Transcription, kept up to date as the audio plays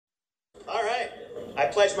I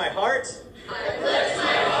pledge my heart. To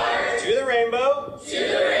the rainbow. Of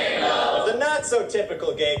the not so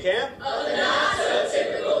typical gay camp.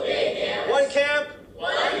 One camp.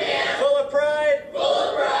 Full of pride.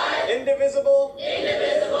 Indivisible.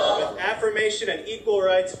 With affirmation and equal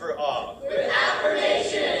rights for all.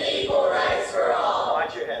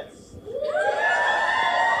 Watch your heads.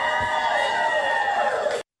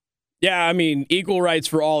 Yeah, I mean, equal rights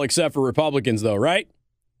for all except for Republicans, though, right?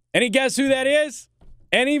 Any guess who that is?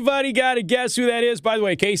 Anybody got to guess who that is? By the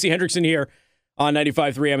way, Casey Hendrickson here on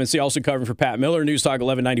 95.3 MNC, also covering for Pat Miller, News Talk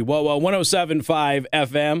 1190 WOWO, 107.5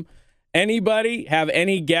 FM. Anybody have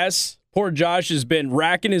any guess? Poor Josh has been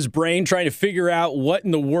racking his brain trying to figure out what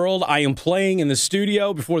in the world I am playing in the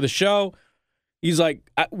studio before the show. He's like,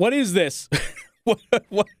 what is this?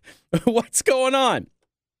 What's going on?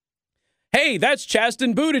 Hey, that's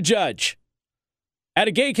Chasten Buttigieg at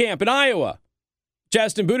a gay camp in Iowa.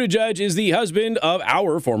 Chasten Buttigieg is the husband of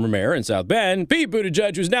our former mayor in South Bend, Pete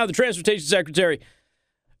Buttigieg, who's now the Transportation Secretary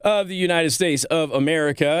of the United States of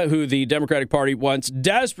America, who the Democratic Party wants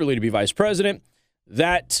desperately to be vice president.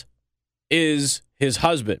 That is his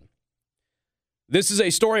husband. This is a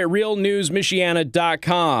story at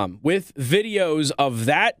realnewsmichiana.com with videos of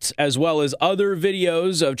that, as well as other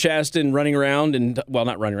videos of Chasten running around and, well,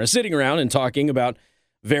 not running around, sitting around and talking about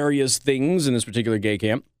various things in this particular gay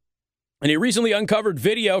camp. And he recently uncovered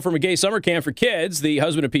video from a gay summer camp for kids. The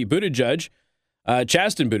husband of Pete Buttigieg,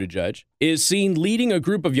 Chasten Buttigieg, is seen leading a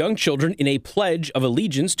group of young children in a pledge of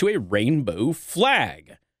allegiance to a rainbow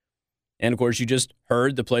flag. And, of course, you just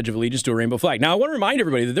heard the Pledge of Allegiance to a rainbow flag. Now, I want to remind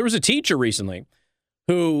everybody that there was a teacher recently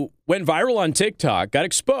who went viral on TikTok, got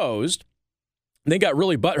exposed, and then got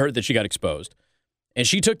really butthurt that she got exposed. And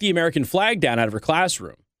she took the American flag down out of her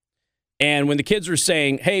classroom. And when the kids were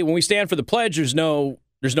saying, hey, when we stand for the pledge, there's no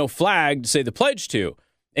flag to say the pledge to.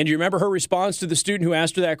 And do you remember her response to the student who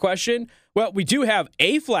asked her that question? Well, we do have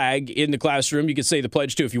a flag in the classroom you could say the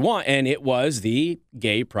pledge to if you want, and it was the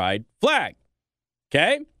gay pride flag.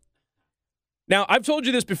 Okay? Now, I've told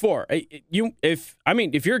you this before.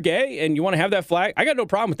 If you're gay and you want to have that flag, I got no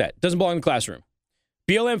problem with that. It doesn't belong in the classroom.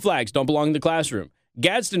 BLM flags don't belong in the classroom.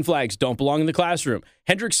 Gadsden flags don't belong in the classroom.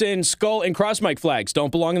 Hendrickson skull and crossmike flags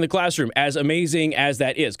don't belong in the classroom, as amazing as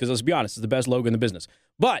that is, because let's be honest, it's the best logo in the business.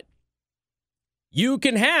 But you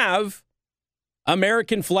can have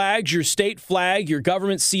American flags, your state flag, your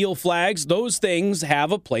government seal flags. Those things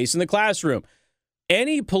have a place in the classroom.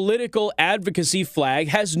 Any political advocacy flag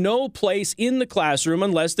has no place in the classroom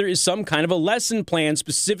unless there is some kind of a lesson plan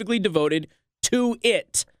specifically devoted to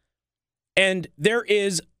it. And there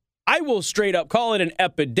is, I will straight up call it, an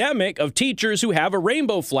epidemic of teachers who have a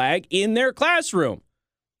rainbow flag in their classroom.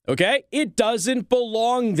 Okay? It doesn't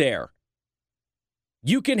belong there.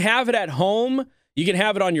 You can have it at home. You can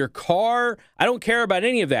have it on your car. I don't care about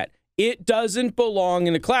any of that. It doesn't belong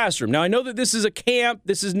in the classroom. Now, I know that this is a camp.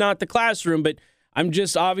 This is not the classroom, but I'm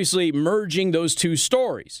just obviously merging those two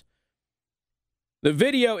stories. The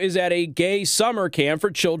video is at a gay summer camp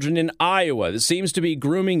for children in Iowa that seems to be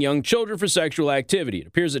grooming young children for sexual activity. It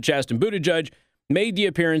appears that Chasten Buttigieg made the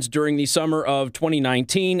appearance during the summer of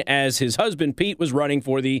 2019 as his husband, Pete, was running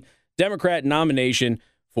for the Democrat nomination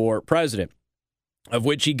for president, of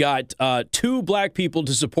which he got 2 black people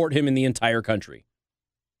to support him in the entire country.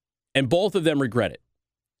 And both of them regret it.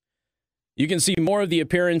 You can see more of the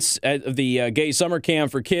appearance of the gay summer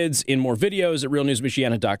camp for kids in more videos at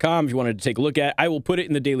realnewsmichiana.com if you wanted to take a look at it. I will put it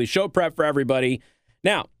in the daily show prep for everybody.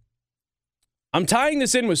 Now, I'm tying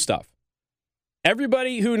this in with stuff.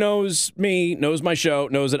 Everybody who knows me, knows my show,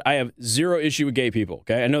 knows that I have zero issue with gay people,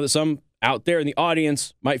 okay? I know that some out there in the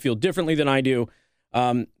audience might feel differently than I do.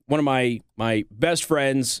 One of my best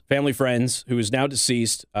friends, family friends, who is now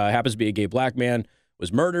deceased, happens to be a gay black man,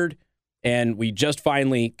 was murdered. And we just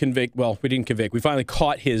finally we finally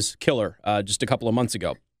caught his killer just a couple of months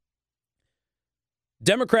ago.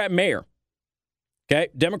 Democrat mayor. Okay,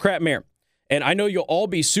 Democrat mayor. And I know you'll all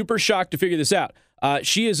be super shocked to figure this out.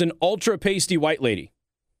 She is an ultra pasty white lady.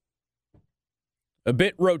 A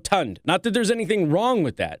bit rotund. Not that there's anything wrong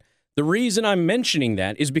with that. The reason I'm mentioning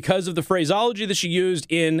that is because of the phraseology that she used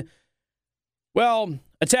in,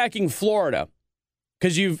 attacking Florida.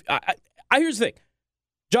 Because here's the thing.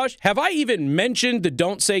 Josh, have I even mentioned the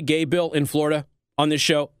Don't Say Gay bill in Florida on this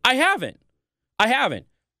show? I haven't. I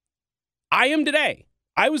am today.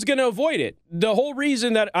 I was going to avoid it. The whole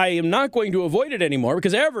reason that I am not going to avoid it anymore,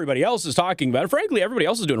 because everybody else is talking about it. Frankly, everybody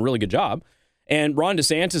else is doing a really good job. And Ron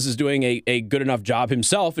DeSantis is doing a good enough job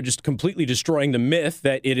himself of just completely destroying the myth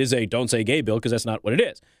that it is a Don't Say Gay bill, because that's not what it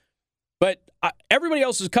is. But everybody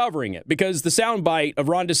else is covering it because the soundbite of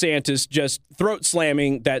Ron DeSantis just throat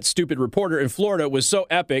slamming that stupid reporter in Florida was so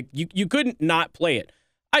epic, you couldn't not play it.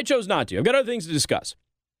 I chose not to. I've got other things to discuss.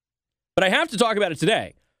 But I have to talk about it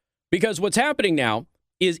today because what's happening now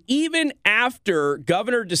is even after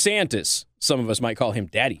Governor DeSantis, some of us might call him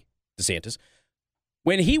Daddy DeSantis,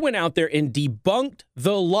 when he went out there and debunked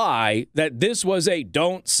the lie that this was a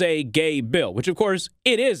don't say gay bill, which of course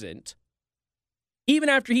it isn't, even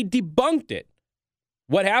after he debunked it,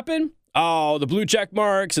 what happened? Oh, the blue check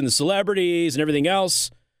marks and the celebrities and everything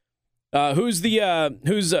else. Who's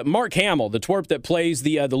Mark Hamill, the twerp that plays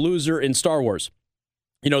the loser in Star Wars?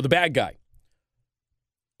 You know, the bad guy.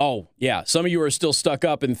 Oh, yeah. Some of you are still stuck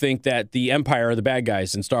up and think that the Empire are the bad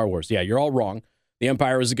guys in Star Wars. Yeah, you're all wrong. The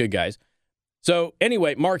Empire is the good guys. So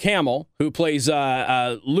anyway, Mark Hamill, who plays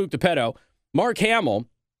Luke the pedo, Mark Hamill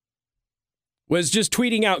was just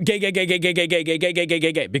tweeting out gay,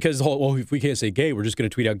 because if we can't say gay, we're just going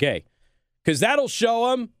to tweet out gay. Because that'll show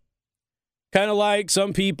them, kind of like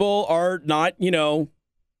some people are not,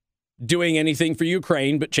 doing anything for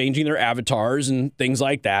Ukraine, but changing their avatars and things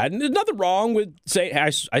like that. And there's nothing wrong with saying,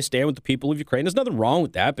 I stand with the people of Ukraine. There's nothing wrong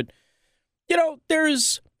with that. But,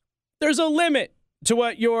 there's a limit to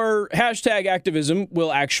what your hashtag activism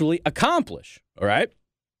will actually accomplish. All right.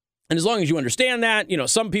 And as long as you understand that,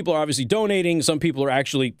 some people are obviously donating. Some people are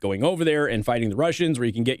actually going over there and fighting the Russians, where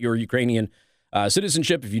you can get your Ukrainian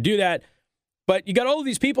citizenship if you do that. But you got all of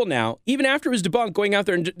these people now, even after it was debunked, going out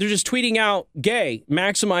there and they're just tweeting out gay,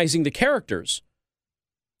 maximizing the characters,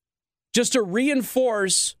 just to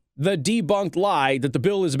reinforce the debunked lie that the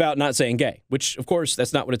bill is about not saying gay, which, of course,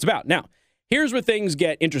 that's not what it's about. Now, here's where things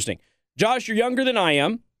get interesting. Josh, you're younger than I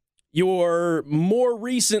am. You're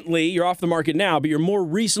off the market now, but you're more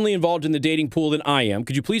recently involved in the dating pool than I am.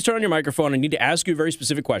 Could you please turn on your microphone? I need to ask you a very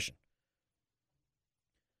specific question.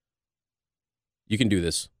 You can do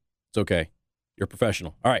this. It's okay. You're a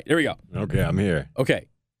professional. All right, there we go. Okay, I'm here. Okay.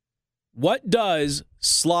 What does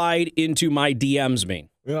slide into my DMs mean?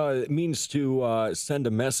 It means to send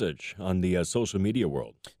a message on the social media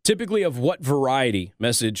world. Typically, of what variety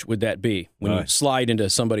message would that be when you slide into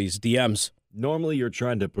somebody's DMs? Normally, you're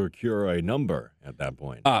trying to procure a number at that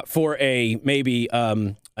point. For maybe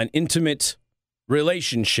an intimate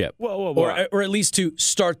relationship. Whoa. Or at least to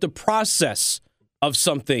start the process of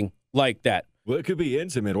something like that. Well, it could be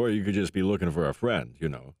intimate, or you could just be looking for a friend,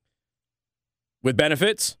 With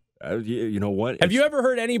benefits? You know what? Have you ever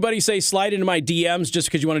heard anybody say slide into my DMs just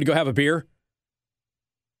because you wanted to go have a beer?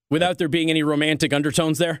 Without there being any romantic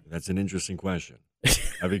undertones there? That's an interesting question.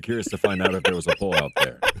 I'd be curious to find out if there was a poll out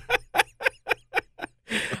there.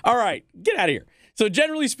 All right, get out of here. So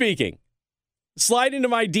generally speaking, slide into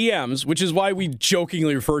my DMs, which is why we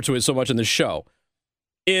jokingly refer to it so much on the show,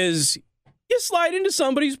 is you slide into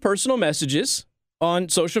somebody's personal messages on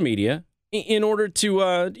social media in order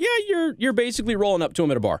to, you're basically rolling up to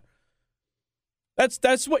them at a bar.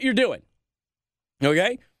 That's what you're doing.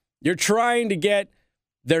 Okay? You're trying to get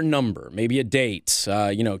their number, maybe a date,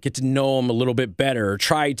 get to know them a little bit better,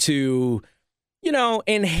 try to,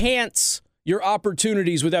 enhance your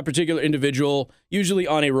opportunities with that particular individual, usually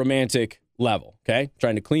on a romantic level, okay?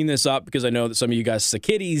 Trying to clean this up because I know that some of you guys have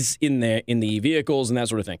kitties in the vehicles and that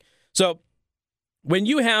sort of thing. So when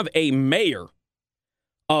you have a mayor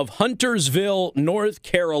of Huntersville, North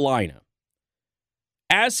Carolina,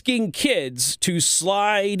 asking kids to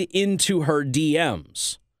slide into her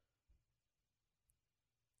DMs.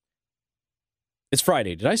 It's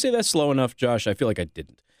Friday. Did I say that slow enough, Josh? I feel like I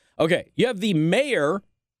didn't. Okay, you have the mayor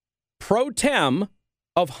pro tem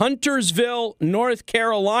of Huntersville, North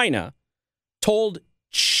Carolina, told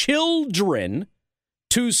children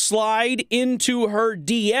to slide into her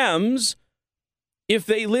DMs if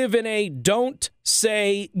they live in a don't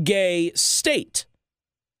say gay state.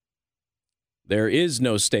 There is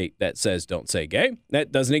no state that says don't say gay.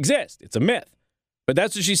 That doesn't exist. It's a myth. But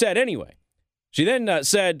that's what she said anyway. She then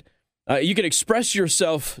said, you can express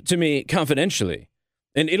yourself to me confidentially,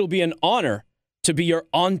 and it'll be an honor to be your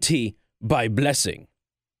auntie by blessing.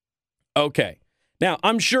 Okay. Now,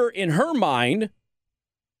 I'm sure in her mind,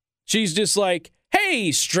 she's just like,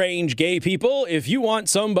 hey, strange gay people, if you want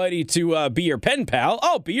somebody to be your pen pal,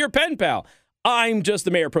 I'll be your pen pal. I'm just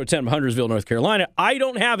the mayor pro tem of Huntersville, North Carolina. I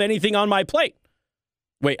don't have anything on my plate.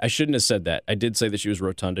 Wait, I shouldn't have said that. I did say that she was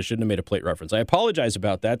rotund. I shouldn't have made a plate reference. I apologize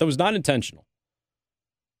about that. That was not intentional.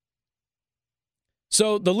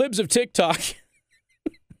 So the libs of TikTok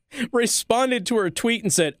responded to her tweet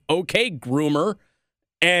and said, okay, groomer.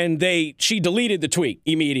 And she deleted the tweet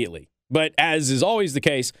immediately. But as is always the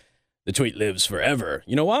case, The tweet lives forever.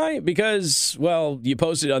 You know why? Because, well, you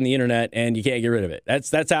post it on the internet and you can't get rid of it.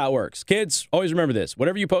 That's how it works. Kids, always remember this.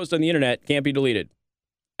 Whatever you post on the internet can't be deleted.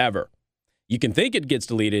 Ever. You can think it gets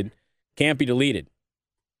deleted, can't be deleted.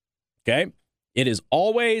 Okay? It is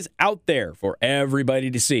always out there for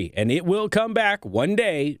everybody to see, and it will come back one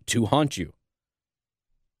day to haunt you.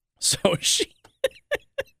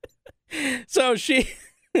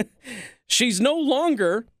 She's no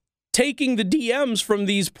longer taking the DMs from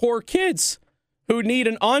these poor kids who need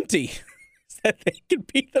an auntie that they can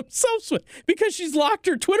beat themselves with because she's locked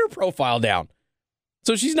her Twitter profile down.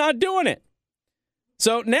 So she's not doing it.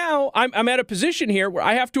 So now I'm at a position here where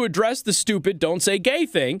I have to address the stupid don't say gay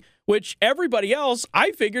thing, which everybody else,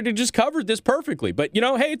 I figured, had just covered this perfectly. But, you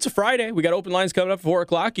know, hey, it's a Friday. We got open lines coming up at 4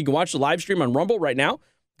 o'clock. You can watch the live stream on Rumble right now.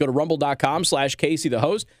 Go to rumble.com/Casey the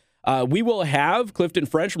host. We will have Clifton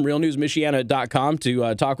French from realnewsmichiana.com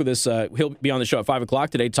to talk with us. He'll be on the show at 5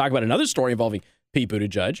 o'clock today to talk about another story involving Pete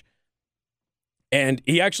Buttigieg. And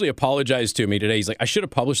he actually apologized to me today. He's like, I should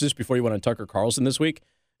have published this before you went on Tucker Carlson this week.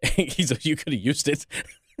 He's like, you could have used it.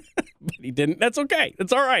 But he didn't. That's okay.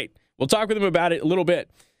 That's all right. We'll talk with him about it a little bit.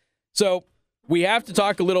 So we have to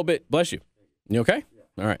talk a little bit. Bless you. You okay?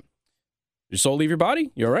 All right. Your soul leave your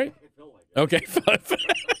body? You all right? Okay.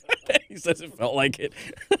 He says it felt like it.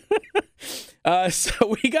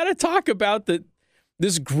 So we got to talk about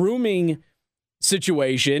this grooming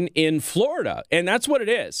situation in Florida, and that's what it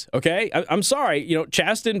is. Okay, I'm sorry. You know,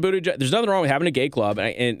 Chasten Buttigieg. There's nothing wrong with having a gay club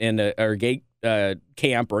or gay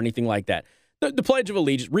camp or anything like that. The Pledge of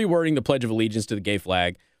Allegiance, rewording the Pledge of Allegiance to the gay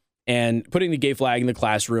flag, and putting the gay flag in the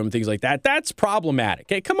classroom, things like that. That's problematic.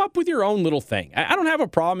 Okay, come up with your own little thing. I don't have a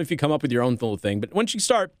problem if you come up with your own little thing, but once you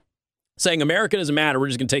start saying America doesn't matter, we're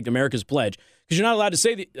just going to take America's pledge, because you're not allowed to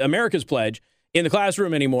say the America's pledge in the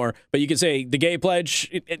classroom anymore, but you can say the gay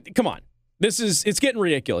pledge. Come on. It's getting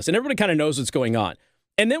ridiculous, and everybody kind of knows what's going on.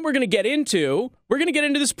 And then we're going to get into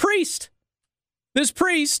this priest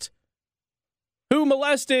who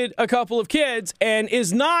molested a couple of kids and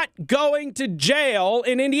is not going to jail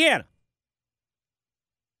in Indiana.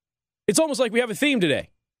 It's almost like we have a theme today.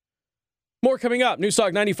 More coming up.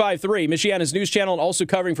 Newstalk 95.3, Michiana's news channel, and also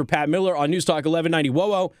covering for Pat Miller on Newstalk 1190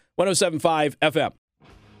 WOWO, 107.5 FM.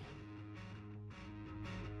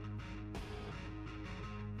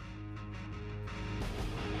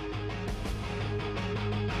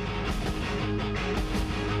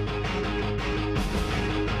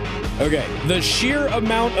 Okay, the sheer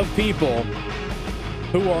amount of people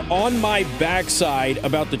who are on my backside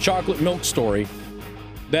about the chocolate milk story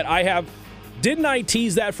that I have. Didn't I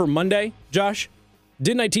tease that for Monday, Josh?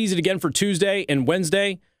 Didn't I tease it again for Tuesday and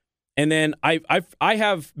Wednesday? And then I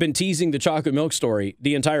have been teasing the chocolate milk story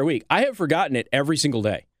the entire week. I have forgotten it every single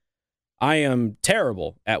day. I am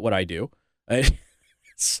terrible at what I do.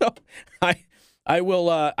 So I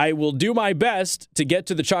will do my best to get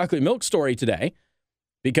to the chocolate milk story today,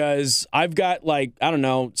 because I've got,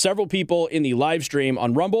 several people in the live stream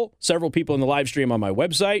on Rumble, several people in the live stream on my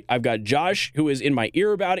website. I've got Josh, who is in my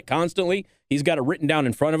ear about it constantly. He's got it written down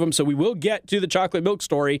in front of him. So we will get to the chocolate milk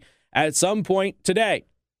story at some point today,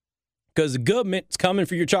 because the government's coming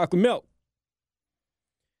for your chocolate milk.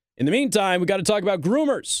 In the meantime, we got to talk about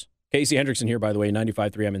groomers. Casey Hendrickson here, by the way,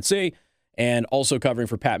 95.3 MNC, and also covering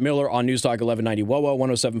for Pat Miller on Newstalk 1190 WOWO,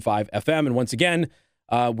 107.5 FM. And once again,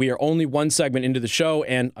 we are only one segment into the show,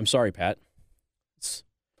 and I'm sorry, Pat.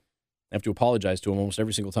 I have to apologize to him almost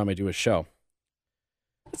every single time I do a show.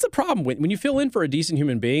 That's the problem. When you fill in for a decent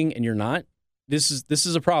human being and you're not, this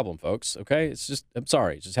is a problem, folks, okay? It's just, I'm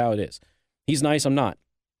sorry, it's just how it is. He's nice, I'm not.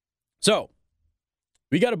 So,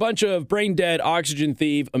 we got a bunch of brain-dead, oxygen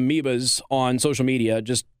thief amoebas on social media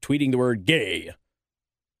just tweeting the word gay.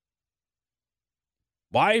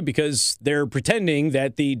 Why? Because they're pretending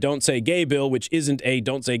that the Don't Say Gay bill, which isn't a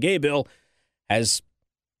Don't Say Gay bill, doesn't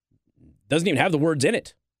even have the words in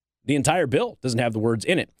it. The entire bill doesn't have the words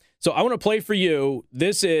in it. So I want to play for you.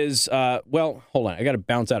 This is, hold on. I got to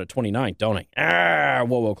bounce out at 29, don't I?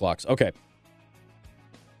 Whoa, clocks. Okay.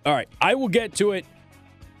 All right. I will get to it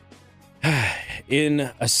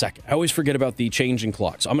in a second. I always forget about the changing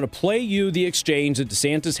clocks. I'm going to play you the exchange that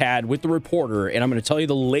DeSantis had with the reporter, and I'm going to tell you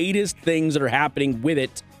the latest things that are happening with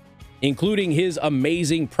it, including his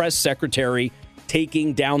amazing press secretary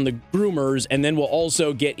taking down the groomers, and then we'll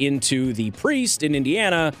also get into the priest in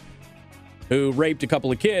Indiana who raped a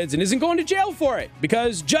couple of kids and isn't going to jail for it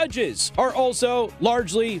because judges are also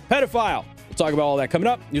largely pedophile. We'll talk about all that coming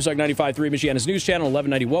up. Newstalk 95.3, Michiana's news channel,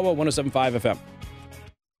 1190 WOWO, 107.5 FM.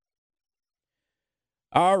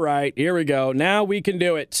 All right, here we go. Now we can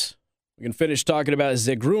do it. We can finish talking about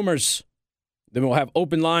the groomers. Then we'll have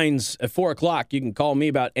open lines at 4 o'clock. You can call me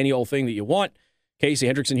about any old thing that you want. Casey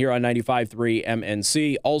Hendrickson here on 95.3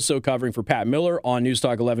 MNC. Also covering for Pat Miller on News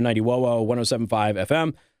Talk 1190 WOWO 107.5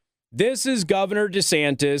 FM. This is Governor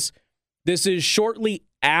DeSantis. This is shortly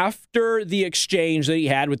after the exchange that he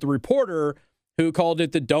had with the reporter who called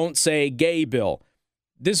it the Don't Say Gay bill.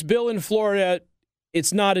 This bill in Florida,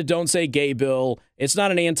 it's not a Don't Say Gay bill. It's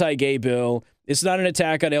not an anti-gay bill. It's not an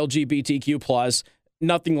attack on LGBTQ+,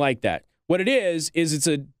 nothing like that. What it is it's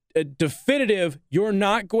a definitive, you're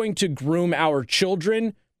not going to groom our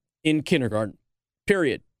children in kindergarten,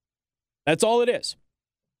 period. That's all it is.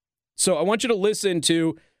 So I want you to listen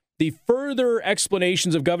to the further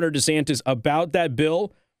explanations of Governor DeSantis about that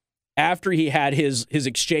bill after he had his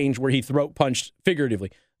exchange where he throat punched,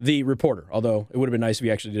 figuratively, the reporter, although it would have been nice if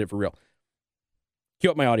he actually did it for real.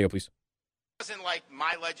 Cue up my audio, please. Wasn't like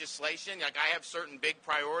my legislation. Like, I have certain big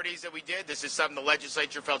priorities that we did. This is something the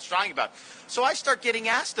legislature felt strong about. So I start getting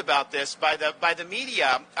asked about this by the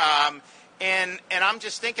media, and I'm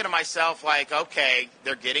just thinking to myself, like, okay,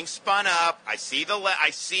 they're getting spun up. I see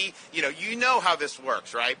you know how this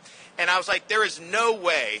works, right? And I was like, there is no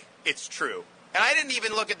way it's true. And I didn't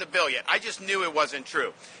even look at the bill yet. I just knew it wasn't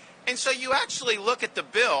true. And so you actually look at the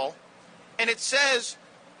bill, and it says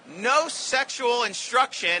no sexual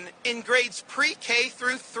instruction in grades pre-K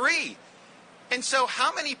through 3. And so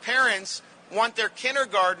how many parents want their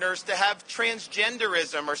kindergartners to have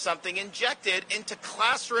transgenderism or something injected into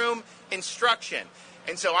classroom instruction?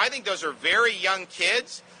 And so I think those are very young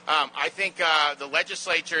kids. I think the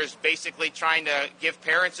legislature is basically trying to give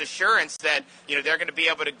parents assurance that, they're going to be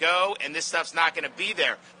able to go and this stuff's not going to be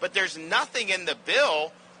there. But there's nothing in the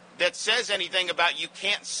bill that says anything about you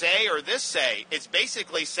can't say or this say. It's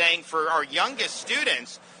basically saying for our youngest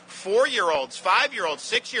students, 4-year-olds, 5-year-olds,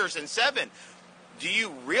 6 years and 7, do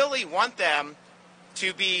you really want them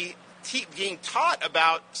to be being taught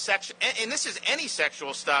about sex? And this is any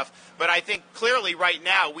sexual stuff, but I think clearly right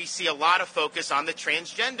now we see a lot of focus on the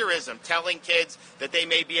transgenderism, telling kids that they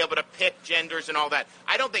may be able to pick genders and all that.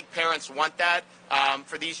 I don't think parents want that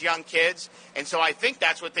for these young kids, and so I think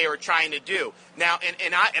that's what they were trying to do. Now,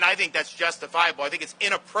 and I think that's justifiable. I think it's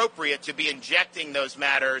inappropriate to be injecting those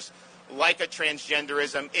matters like a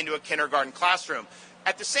transgenderism into a kindergarten classroom.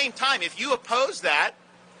 At the same time, if you oppose that,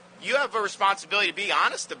 you have a responsibility to be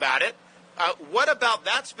honest about it. What about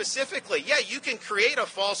that specifically? Yeah, you can create a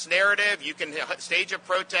false narrative. You can stage a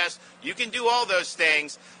protest. You can do all those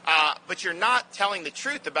things, but you're not telling the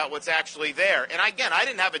truth about what's actually there. And again, I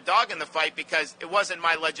didn't have a dog in the fight because it wasn't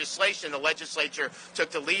my legislation. The legislature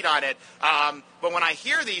took the lead on it. But when I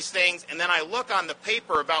hear these things and then I look on the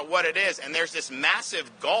paper about what it is, and there's this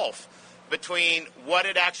massive gulf between what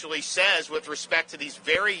it actually says with respect to these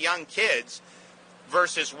very young kids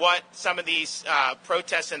versus what some of these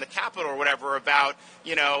protests in the Capitol or whatever are about,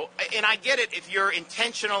 and I get it if you're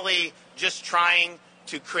intentionally just trying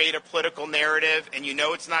to create a political narrative and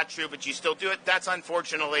it's not true, but you still do it. That's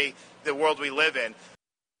unfortunately the world we live in.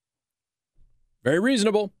 Very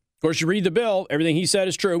reasonable. Of course, you read the bill, everything he said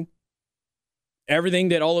is true. Everything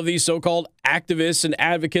that all of these so-called activists and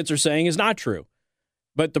advocates are saying is not true.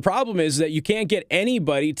 But the problem is that you can't get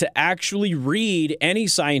anybody to actually read any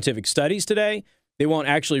scientific studies today. They won't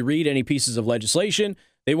actually read any pieces of legislation.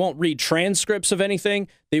 They won't read transcripts of anything.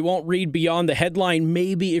 They won't read beyond the headline,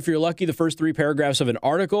 maybe if you're lucky, the first 3 paragraphs of an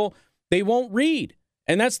article. They won't read.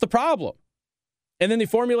 And that's the problem. And then they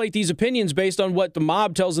formulate these opinions based on what the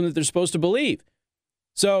mob tells them that they're supposed to believe.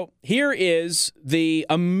 So here is the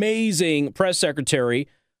amazing press secretary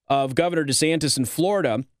of Governor DeSantis in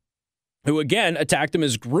Florida, who again attacked him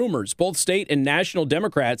as groomers. Both state and national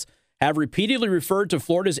Democrats have repeatedly referred to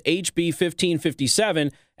Florida's HB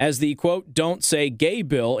 1557 as the, quote, Don't Say Gay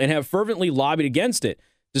bill and have fervently lobbied against it.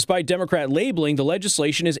 Despite Democrat labeling, the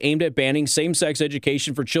legislation is aimed at banning same-sex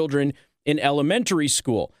education for children in elementary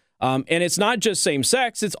school. And it's not just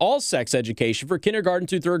same-sex, it's all sex education for kindergarten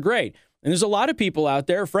through 3rd grade. And there's a lot of people out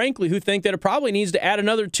there, frankly, who think that it probably needs to add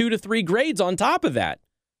another 2 to 3 grades on top of that.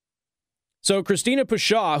 So Christina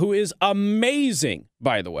Pushaw, who is amazing,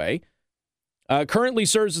 by the way, currently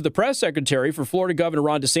serves as the press secretary for Florida Governor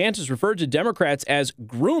Ron DeSantis, referred to Democrats as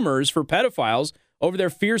groomers for pedophiles over their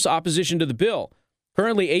fierce opposition to the bill.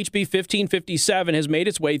 Currently, HB 1557 has made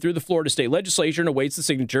its way through the Florida state legislature and awaits the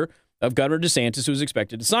signature of Governor DeSantis, who is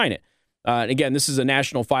expected to sign it. And again, this is a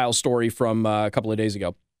National File story from a couple of days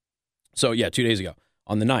ago. So, 2 days ago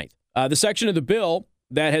on the 9th. The section of the bill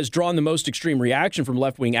that has drawn the most extreme reaction from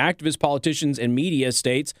left-wing activists, politicians, and media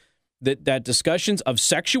states that discussions of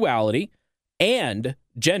sexuality and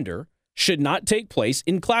gender should not take place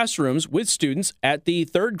in classrooms with students at the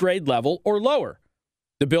 3rd grade level or lower.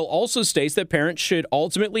 The bill also states that parents should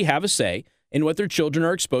ultimately have a say in what their children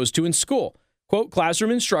are exposed to in school. Quote,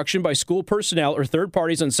 classroom instruction by school personnel or third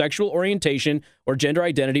parties on sexual orientation or gender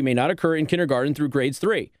identity may not occur in kindergarten through grades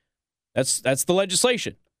 3. That's the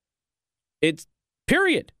legislation. It's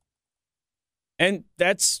period. And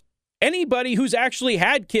that's anybody who's actually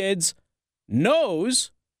had kids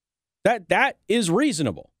knows that that is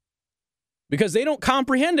reasonable because they don't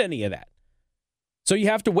comprehend any of that. So you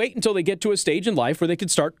have to wait until they get to a stage in life where they can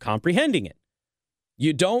start comprehending it.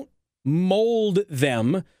 You don't mold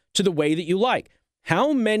them to the way that you like.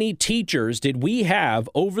 How many teachers did we have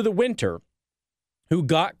over the winter who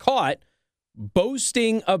got caught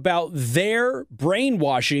boasting about their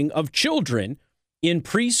brainwashing of children in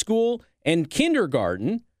preschool and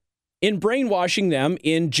kindergarten, in brainwashing them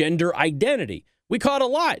in gender identity? We caught a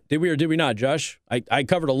lot, did we or did we not, Josh? I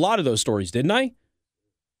covered a lot of those stories, didn't I?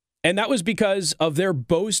 And that was because of their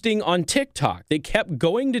boasting on TikTok. They kept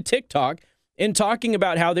going to TikTok and talking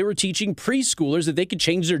about how they were teaching preschoolers that they could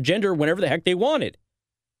change their gender whenever the heck they wanted.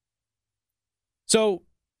 So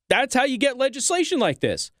that's how you get legislation like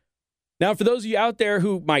this. Now, for those of you out there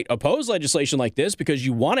who might oppose legislation like this because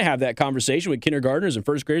you want to have that conversation with kindergartners and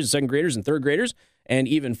first graders and second graders and third graders and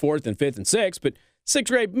even fourth and fifth and sixth, but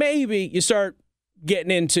sixth grade, maybe you start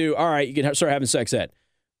getting into, all right, you can start having sex ed.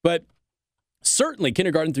 But certainly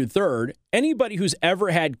kindergarten through third, anybody who's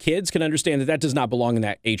ever had kids can understand that that does not belong in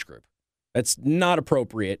that age group. That's not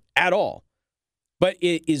appropriate at all. But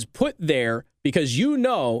it is put there because you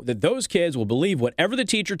know that those kids will believe whatever the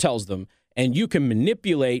teacher tells them, and you can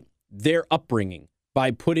manipulate their upbringing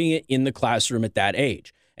by putting it in the classroom at that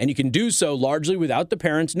age. And you can do so largely without the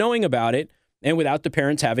parents knowing about it and without the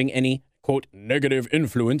parents having any, quote, negative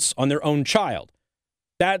influence on their own child.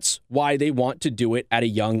 That's why they want to do it at a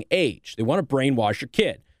young age. They want to brainwash your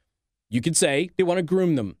kid. You could say they want to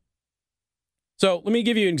groom them. So let me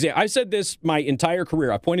give you an example. I've said this my entire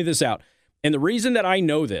career. I pointed this out. And the reason that I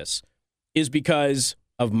know this is because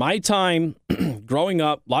of my time growing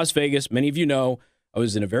up, Las Vegas. Many of you know I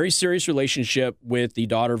was in a very serious relationship with the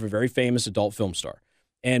daughter of a very famous adult film star.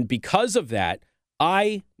 And because of that,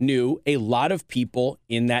 I knew a lot of people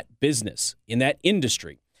in that business, in that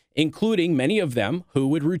industry, including many of them who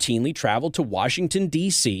would routinely travel to Washington,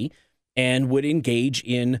 D.C., and would engage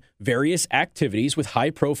in various activities with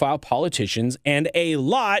high-profile politicians and a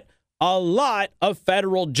lot of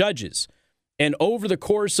federal judges. And over the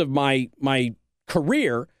course of my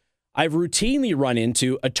career, I've routinely run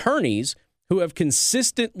into attorneys who have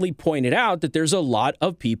consistently pointed out that there's a lot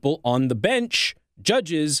of people on the bench,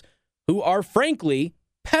 judges, who are frankly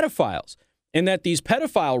pedophiles, and that these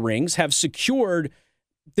pedophile rings have secured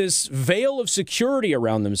this veil of security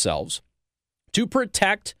around themselves to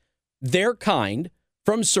protect their kind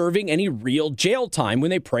from serving any real jail time when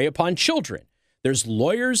they prey upon children. There's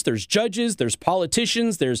lawyers, there's judges, there's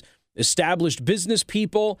politicians, there's established business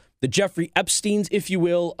people, the Jeffrey Epsteins, if you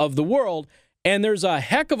will, of the world. And there's a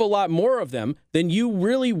heck of a lot more of them than you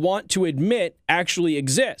really want to admit actually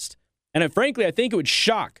exist. And frankly, I think it would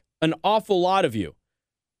shock an awful lot of you.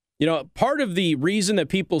 You know, part of the reason that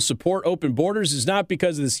people support open borders is not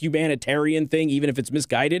because of this humanitarian thing, even if it's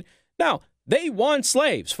misguided. No, they want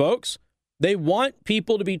slaves, folks. They want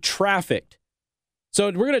people to be trafficked. So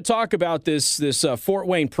we're going to talk about this Fort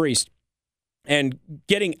Wayne priest and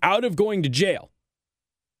getting out of going to jail.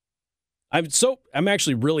 I'm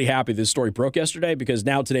actually really happy this story broke yesterday because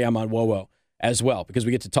now today I'm on WOWO as well because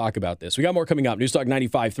we get to talk about this. We got more coming up. News Talk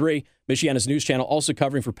 95.3, Michiana's news channel, also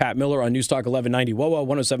covering for Pat Miller on News Talk 1190 WOWO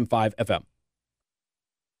 107.5 FM.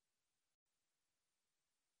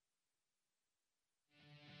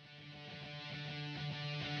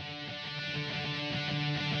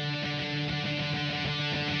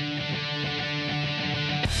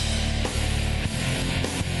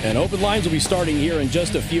 And open lines will be starting here in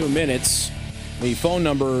just a few minutes. The phone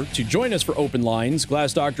number to join us for open lines,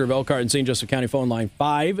 Glass Doctor of Elkhart and St. Joseph County phone line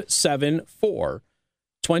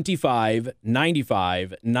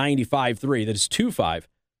 574-2595-953. That is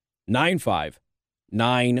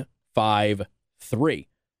 2595953.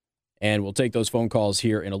 And we'll take those phone calls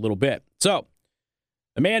here in a little bit. So,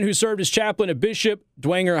 a man who served as chaplain at Bishop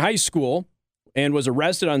Dwenger High School and was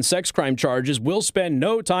arrested on sex crime charges will spend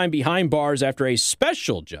no time behind bars after a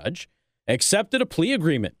special judge accepted a plea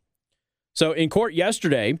agreement. So in court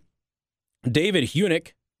yesterday, David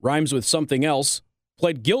Hunick, rhymes with something else,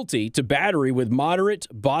 pled guilty to battery with moderate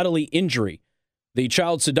bodily injury. The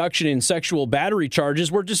child seduction and sexual battery charges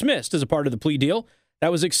were dismissed as a part of the plea deal.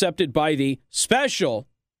 That was accepted by the special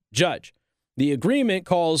judge. The agreement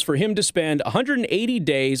calls for him to spend 180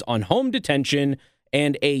 days on home detention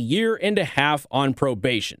and a year and a half on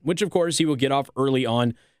probation, which, of course, he will get off early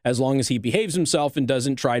on as long as he behaves himself and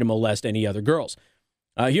doesn't try to molest any other girls.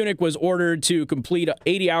 Hunick was ordered to complete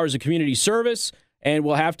 80 hours of community service and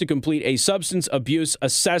will have to complete a substance abuse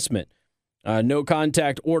assessment. No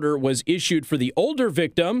contact order was issued for the older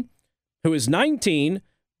victim, who is 19,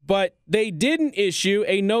 but they didn't issue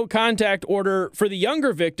a no contact order for the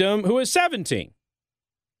younger victim, who is 17.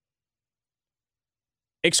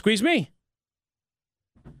 Excuse me?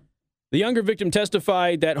 The younger victim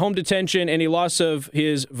testified that home detention and a loss of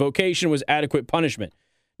his vocation was adequate punishment.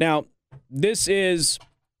 Now, this is,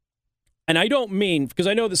 and I don't mean, because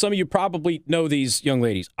I know that some of you probably know these young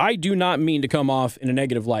ladies. I do not mean to come off in a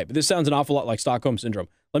negative light, but this sounds an awful lot like Stockholm Syndrome.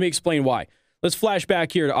 Let me explain why. Let's flash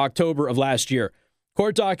back here to October of last year.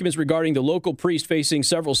 Court documents regarding the local priest facing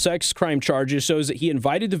several sex crime charges shows that he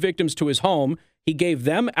invited the victims to his home, he gave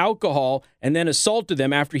them alcohol, and then assaulted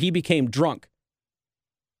them after he became drunk.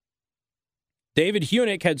 David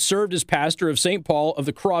Hunick had served as pastor of St. Paul of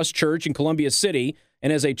the Cross Church in Columbia City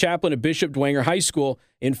and as a chaplain at Bishop Dwenger High School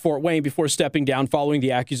in Fort Wayne before stepping down following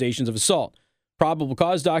the accusations of assault. Probable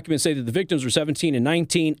cause documents say that the victims were 17 and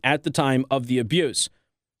 19 at the time of the abuse.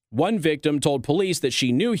 One victim told police that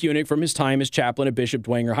she knew Hunick from his time as chaplain at Bishop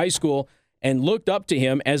Dwenger High School and looked up to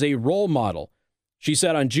him as a role model. She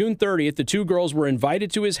said on June 30th, the two girls were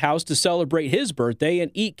invited to his house to celebrate his birthday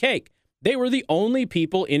and eat cake. They were the only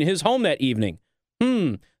people in his home that evening.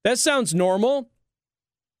 That sounds normal.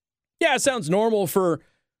 Yeah, it sounds normal for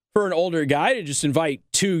an older guy to just invite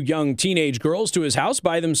two young teenage girls to his house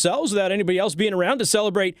by themselves without anybody else being around to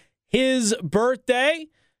celebrate his birthday.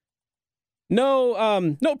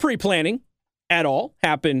 No pre-planning at all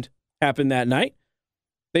happened that night.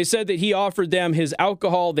 They said that he offered them his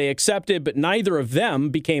alcohol. They accepted, but neither of them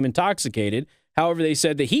became intoxicated. However, they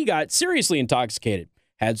said that he got seriously intoxicated,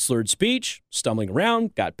 had slurred speech, stumbling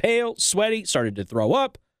around, got pale, sweaty, started to throw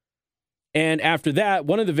up. And after that,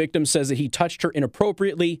 one of the victims says that he touched her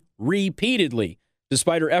inappropriately repeatedly.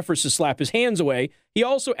 Despite her efforts to slap his hands away, he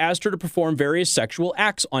also asked her to perform various sexual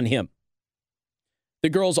acts on him. The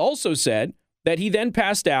girls also said that he then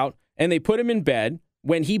passed out and they put him in bed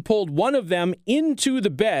when he pulled one of them into the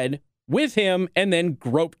bed with him and then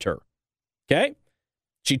groped her. Okay?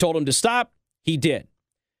 She told him to stop. He did.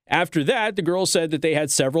 After that, the girls said that they had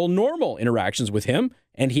several normal interactions with him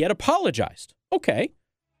and he had apologized. Okay.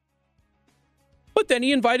 But then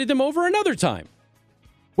he invited them over another time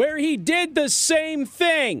where he did the same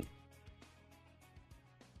thing.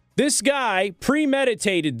 This guy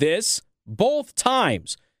premeditated this both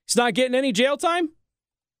times. He's not getting any jail time?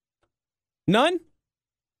 None?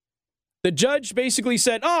 The judge basically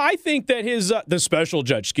said, I think that the special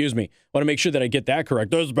judge, excuse me, want to make sure that I get that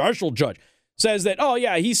correct. The special judge says that,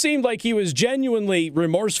 he seemed like he was genuinely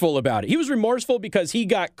remorseful about it. He was remorseful because he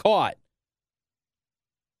got caught.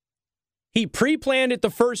 He pre-planned it the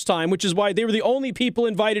first time, which is why they were the only people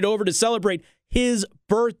invited over to celebrate his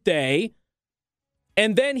birthday.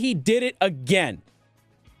 And then he did it again.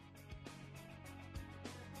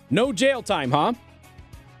 No jail time, huh?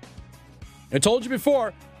 I told you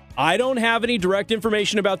before, I don't have any direct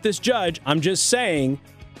information about this judge. I'm just saying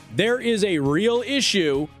there is a real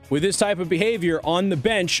issue with this type of behavior on the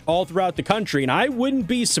bench all throughout the country. And I would not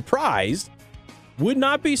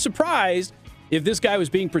be surprised if this guy was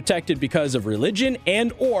being protected because of religion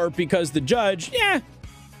and or because the judge,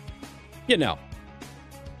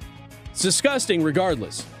 it's disgusting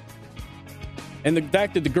regardless. And the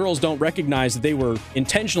fact that the girls don't recognize that they were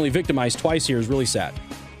intentionally victimized twice here is really sad.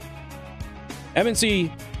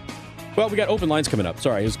 MNC, well, we got open lines coming up.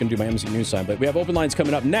 Sorry, I was going to do my MNC news time, but we have open lines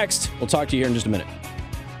coming up next. We'll talk to you here in just a minute.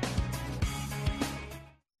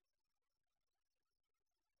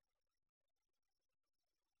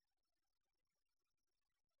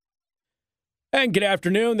 And good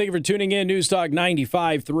afternoon. Thank you for tuning in. News Talk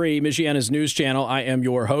 95.3, Michiana's news channel. I am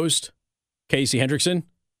your host, Casey Hendrickson.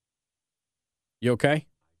 You okay?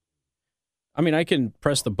 I mean, I can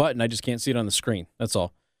press the button. I just can't see it on the screen. That's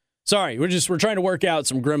all. Sorry, we're trying to work out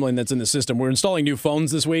some gremlin that's in the system. We're installing new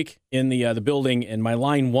phones this week in the building, and my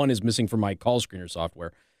line 1 is missing from my call screener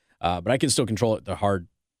software. But I can still control it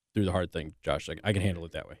through the hard thing, Josh. I can handle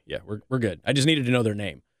it that way. Yeah, we're good. I just needed to know their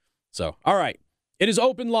name. So, all right. It is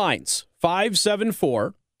open lines,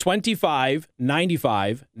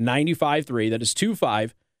 574-2595-95.3. That is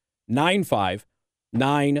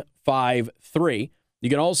 2595-953. You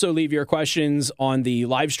can also leave your questions on the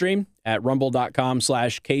live stream at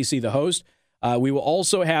rumble.com/Casey the host. We will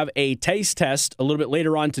also have a taste test a little bit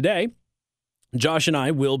later on today. Josh and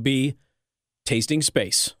I will be tasting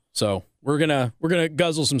space. So we're gonna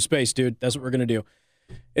guzzle some space, dude. That's what we're gonna do.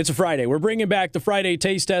 It's a Friday. We're bringing back the Friday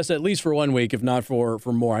taste test at least for 1 week, if not for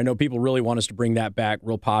more. I know people really want us to bring that back.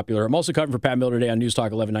 Real popular. I'm also covering for Pat Miller today on News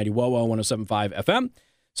Talk 1190 WOWO 107.5 FM.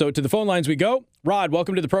 So to the phone lines we go. Rod,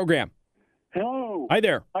 welcome to the program. Hello. Hi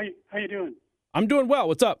there. How you doing? I'm doing well.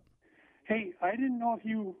 What's up? Hey, I didn't know if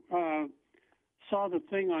you saw the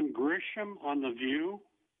thing on Grisham on The View.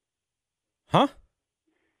 Huh?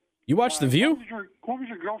 You watched The View? What was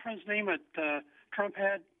your girlfriend's name that Trump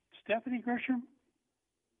had? Stephanie Grisham?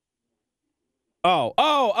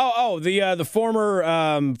 Oh, the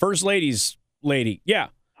former First Lady's lady. Yeah.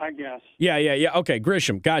 I guess. Yeah. Okay,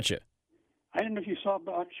 Grisham. Gotcha. I didn't know if you saw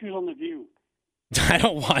she was on The View. I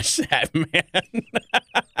don't watch that, man.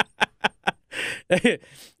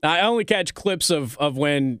 I only catch clips of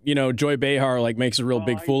when, Joy Behar makes a real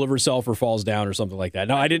big fool of herself or falls down or something like that.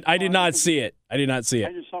 No, I did not see it. I did not see it.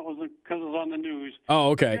 I just saw it was because it was on the news. Oh,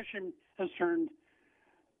 okay. Grisham has turned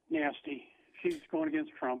nasty. She's going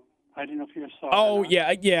against Trump. I didn't know if you saw it. Oh,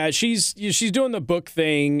 yeah. She's doing the book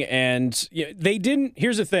thing, and they didn't.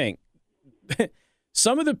 Here's the thing.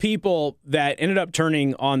 Some of the people that ended up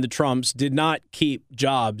turning on the Trumps did not keep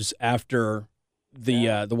jobs after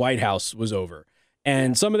the White House was over.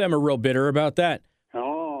 And some of them are real bitter about that.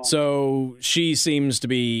 Oh. So she seems to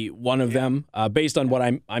be one of them, based on what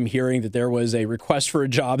I'm hearing, that there was a request for a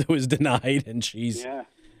job that was denied, and she's a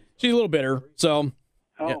little bitter. So,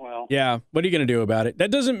 well. Yeah. What are you going to do about it?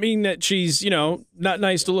 That doesn't mean that she's, not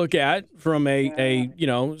nice to look at from a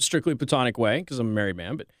strictly platonic way, because I'm a married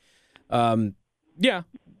man.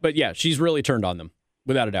 But she's really turned on them,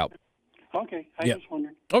 without a doubt. Okay. I just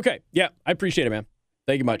wondered. Okay. Yeah. I appreciate it, man.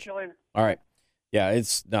 Thank you much. See you later. All right. Yeah,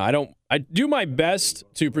 I do my best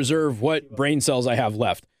to preserve what brain cells I have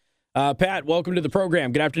left. Pat, welcome to the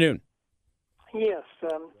program. Good afternoon. Yes.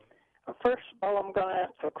 First of all, I'm going to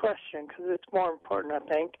ask a question because it's more important, I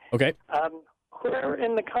think. Okay. Where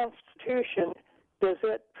in the Constitution does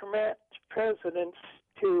it permit presidents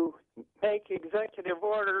to make executive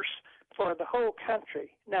orders for the whole country?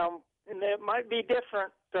 Now, and it might be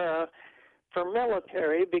different for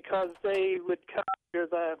military because they would cover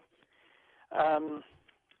the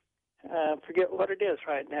forget what it is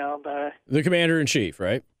right now. The commander-in-chief,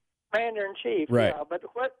 right? Commander-in-chief, right? Yeah, but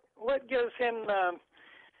what gives him the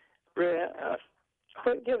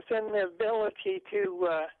ability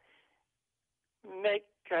to make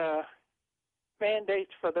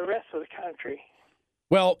mandates for the rest of the country?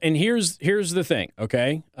 Well, and here's the thing,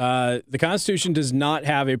 okay? The Constitution does not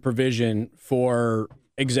have a provision for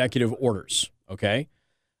executive orders, okay?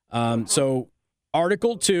 So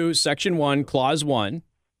Article 2, Section 1, Clause 1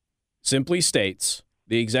 simply states,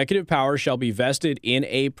 the executive power shall be vested in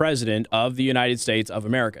a president of the United States of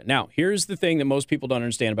America. Now, here's the thing that most people don't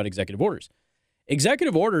understand about executive orders.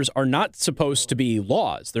 Executive orders are not supposed to be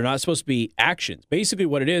laws. They're not supposed to be actions. Basically,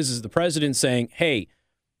 what it is the president saying, hey,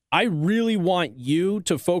 I really want you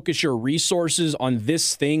to focus your resources on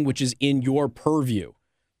this thing which is in your purview.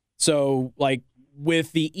 So,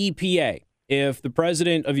 with the EPA, if the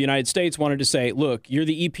president of the United States wanted to say, look, you're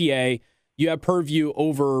the EPA, you have purview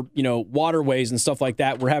over, waterways and stuff like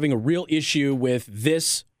that. We're having a real issue with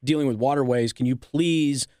this, dealing with waterways. Can you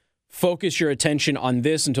please focus your attention on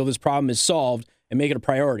this until this problem is solved and make it a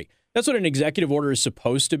priority? That's what an executive order is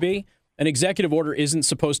supposed to be. An executive order isn't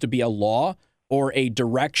supposed to be a law or a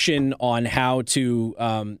direction on how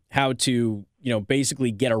to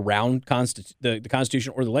basically get around the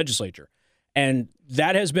Constitution or the legislature. And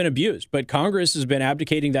that has been abused. But Congress has been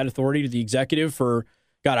abdicating that authority to the executive for,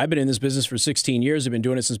 God, I've been in this business for 16 years. I've been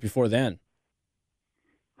doing it since before then.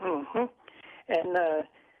 Mm-hmm. And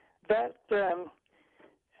that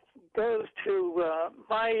goes to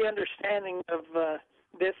my understanding of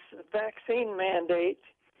this vaccine mandate.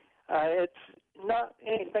 It's not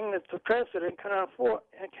anything that the president can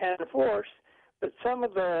enforce, but some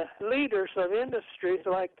of the leaders of industries,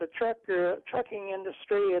 like the trucking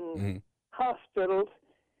industry and hospitals,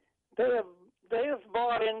 they have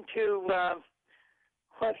bought into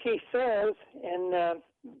what he says. And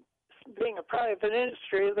being a private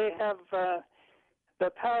industry, they have the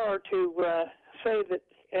power to say that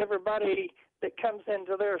everybody that comes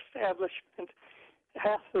into their establishment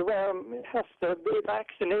has to be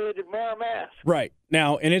vaccinated and wear a mask. Right.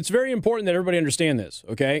 Now, and it's very important that everybody understand this,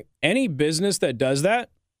 okay? Any business that does that,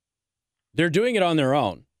 they're doing it on their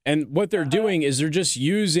own. And what they're doing is they're just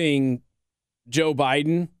using Joe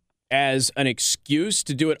Biden as an excuse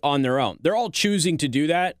to do it on their own. They're all choosing to do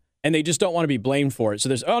that, and they just don't want to be blamed for it. So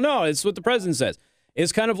there's, oh, no, it's what the president says.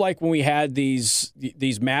 It's kind of like when we had these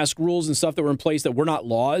mask rules and stuff that were in place that were not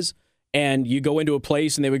laws, and you go into a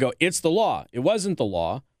place and they would go, it's the law. It wasn't the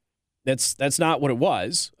law. That's not what it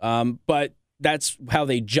was. But that's how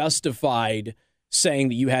they justified saying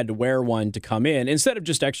that you had to wear one to come in instead of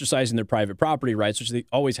just exercising their private property rights, which they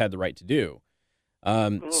always had the right to do.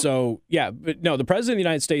 So, yeah, but no, the president of the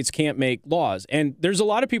United States can't make laws. And there's a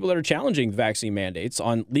lot of people that are challenging the vaccine mandates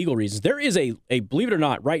on legal reasons. There is a believe it or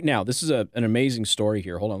not, right now, this is an amazing story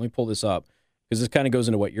here. Hold on, let me pull this up because this kind of goes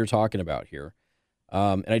into what you're talking about here.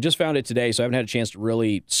 And I just found it today, so I haven't had a chance to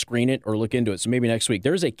really screen it or look into it. So maybe next week.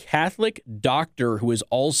 There's a Catholic doctor who is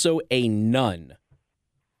also a nun,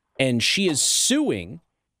 and she is suing.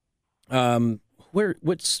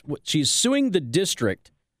 She's suing the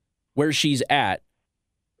district where she's at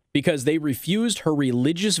because they refused her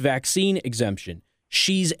religious vaccine exemption.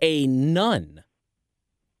 She's a nun,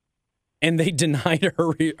 and they denied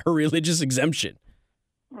her religious exemption.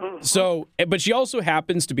 So, but she also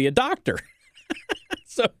happens to be a doctor.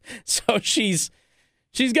 So she's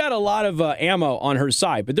got a lot of ammo on her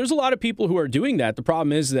side, but there's a lot of people who are doing that. The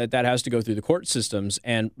problem is that has to go through the court systems.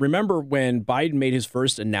 And remember when Biden made his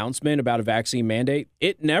first announcement about a vaccine mandate,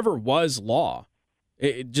 it never was law.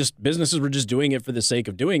 It just, businesses were just doing it for the sake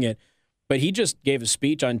of doing it. But he just gave a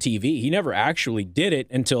speech on TV. He never actually did it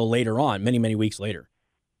until later on, many, many weeks later.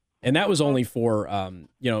 And that was only for,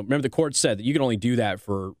 remember the court said that you can only do that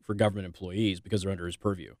for government employees because they're under his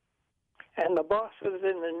purview. And the bosses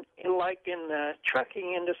in the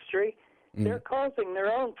trucking industry, they're causing their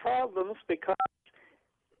own problems because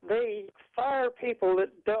they fire people that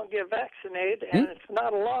don't get vaccinated, and it's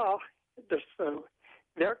not a law. So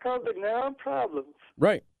they're causing their own problems.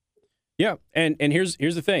 Right. Yeah. And here's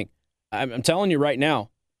the thing. I'm telling you right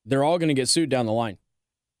now, they're all going to get sued down the line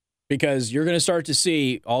because you're going to start to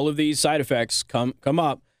see all of these side effects come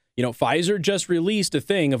up. You know, Pfizer just released a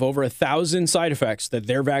thing of over 1,000 side effects that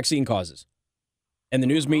their vaccine causes. And the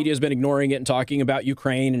news media has been ignoring it and talking about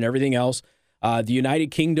Ukraine and everything else. The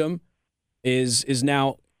United Kingdom is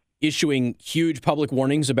now issuing huge public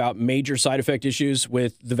warnings about major side effect issues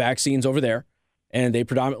with the vaccines over there. And they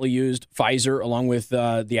predominantly used Pfizer along with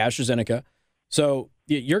the AstraZeneca. So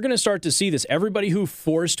you're going to start to see this. Everybody who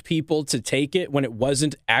forced people to take it when it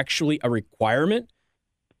wasn't actually a requirement,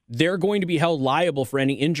 they're going to be held liable for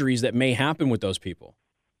any injuries that may happen with those people.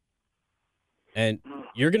 And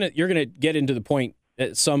you're gonna get into the point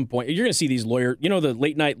at some point. You're gonna see these the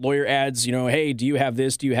late night lawyer ads. Hey, do you have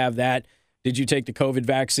this? Do you have that? Did you take the COVID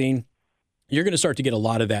vaccine? You're gonna start to get a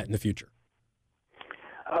lot of that in the future.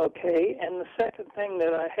 Okay, and the second thing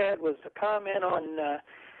that I had was a comment on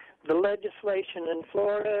the legislation in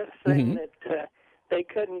Florida saying that they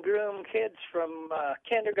couldn't groom kids from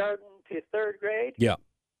kindergarten to third grade. Yeah.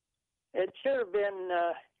 It should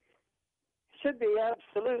be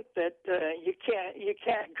absolute that you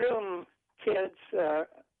can't groom kids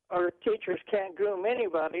or teachers can't groom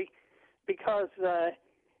anybody because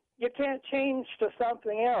you can't change to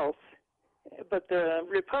something else. But the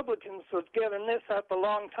Republicans have given this up a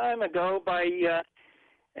long time ago by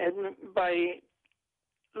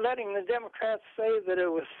letting the Democrats say that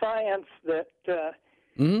it was science that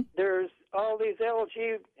there's all these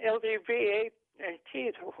LGBTs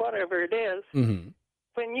or whatever it is,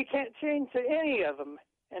 when you can't change to any of them.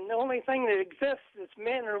 And the only thing that exists is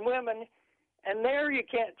men or women, and there you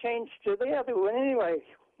can't change to the other one anyway.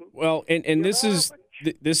 Well, and this is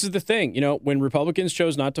the thing. When Republicans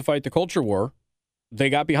chose not to fight the culture war, they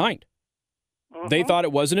got behind. They thought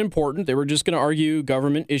it wasn't important. They were just going to argue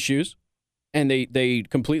government issues, and they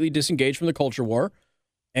completely disengaged from the culture war.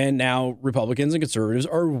 And now Republicans and conservatives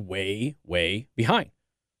are way, way behind.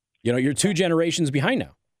 You're 2 generations behind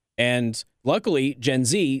now. And luckily, Gen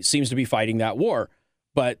Z seems to be fighting that war,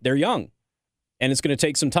 but they're young. And it's going to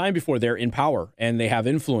take some time before they're in power and they have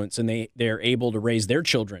influence and they're able to raise their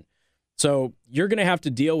children. So you're going to have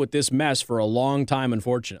to deal with this mess for a long time,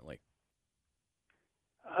 unfortunately.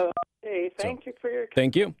 Okay, thank you for your...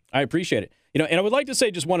 Thank you. I appreciate it. And I would like to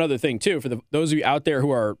say just one other thing, too, for those of you out there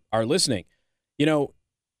who are listening.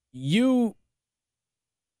 You,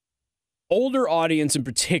 older audience in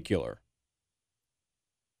particular,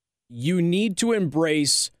 you need to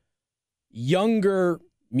embrace younger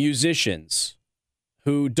musicians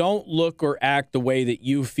who don't look or act the way that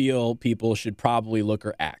you feel people should probably look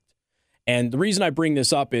or act. And the reason I bring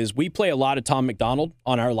this up is we play a lot of Tom McDonald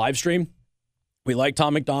on our live stream. We like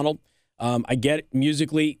Tom McDonald. I get it,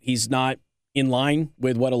 musically, he's not in line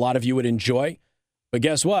with what a lot of you would enjoy. But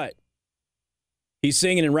guess what? He's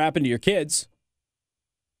singing and rapping to your kids.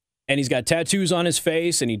 And he's got tattoos on his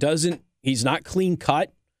face, and he's not clean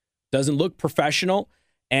cut, doesn't look professional.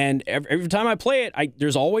 And every time I play it,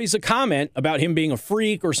 there's always a comment about him being a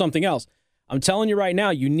freak or something else. I'm telling you right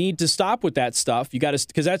now, you need to stop with that stuff. You got to,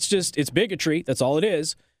 because it's bigotry. That's all it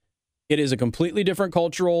is. It is a completely different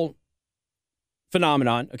cultural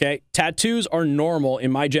phenomenon, okay? Tattoos are normal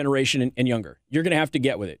in my generation and younger. You're going to have to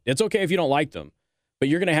get with it. It's okay if you don't like them, but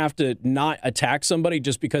you're going to have to not attack somebody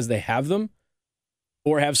just because they have them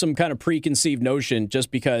or have some kind of preconceived notion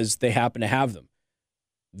just because they happen to have them.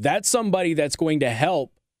 That's somebody that's going to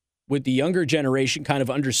help with the younger generation kind of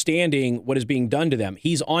understanding what is being done to them.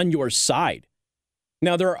 He's on your side.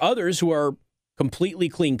 Now, there are others who are completely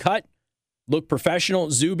clean cut, look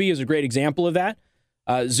professional. Zuby is a great example of that.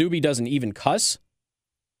 Zuby doesn't even cuss.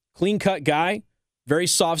 Clean cut guy, very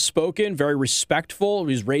soft spoken, very respectful.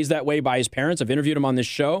 He was raised that way by his parents. I've interviewed him on this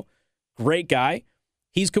show. Great guy.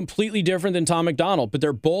 He's completely different than Tom McDonald, but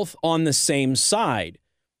they're both on the same side.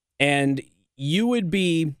 And you would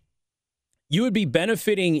be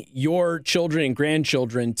benefiting your children and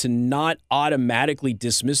grandchildren to not automatically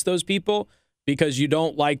dismiss those people because you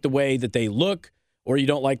don't like the way that they look or you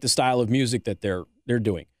don't like the style of music that they're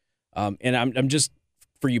doing. And I'm just,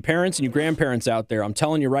 for you parents and you grandparents out there, I'm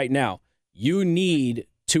telling you right now, you need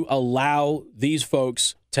to allow these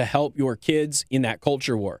folks to help your kids in that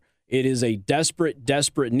culture war. It is a desperate,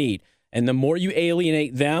 desperate need. And the more you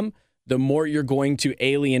alienate them, the more you're going to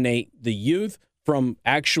alienate the youth from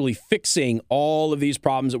actually fixing all of these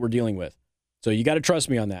problems that we're dealing with. So you got to trust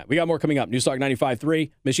me on that. We got more coming up. Newstalk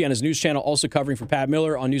 95.3, Michiana's news channel, also covering for Pat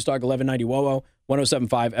Miller on Newstalk 1190 WOWO,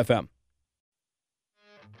 107.5 FM.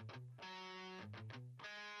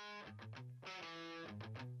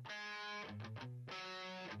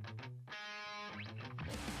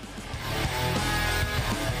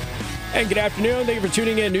 And good afternoon. Thank you for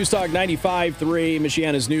tuning in. Newstalk 95.3,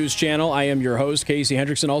 Michiana's news channel. I am your host, Casey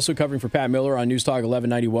Hendrickson, also covering for Pat Miller on Newstalk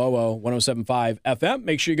 1190 WOWO, 107.5 FM.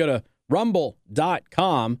 Make sure you go to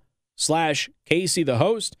rumble.com/Casey the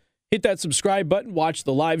host. Hit that subscribe button. Watch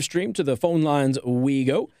the live stream. To the phone lines we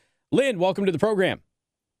go. Lynn, welcome to the program.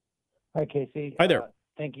 Hi, Casey. Hi there.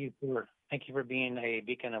 Thank you for being a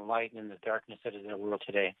beacon of light in the darkness that is our world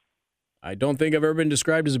today. I don't think I've ever been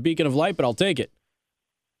described as a beacon of light, but I'll take it.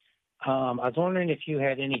 I was wondering if you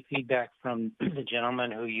had any feedback from the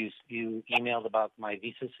gentleman who you emailed about my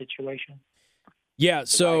visa situation. Yeah,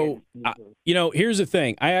 so, here's the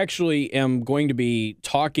thing. I actually am going to be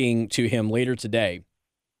talking to him later today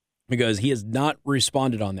because he has not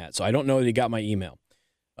responded on that. So I don't know that he got my email.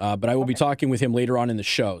 But I will be talking with him later on in the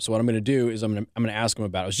show. So what I'm going to do is I'm going to ask him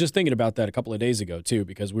about it. I was just thinking about that a couple of days ago, too,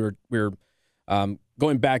 because we were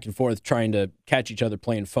going back and forth trying to catch each other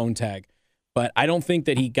playing phone tag. But I don't think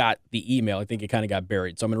that he got the email. I think it kind of got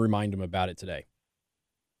buried. So I'm going to remind him about it today.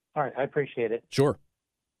 All right. I appreciate it. Sure.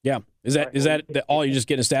 Yeah. Is that all? You just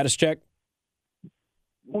getting a status check?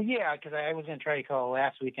 Well, yeah, because I was going to try to call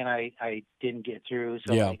last week and I didn't get through.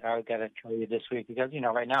 So yeah. I got to try you this week because,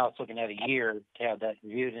 right now it's looking at a year to have that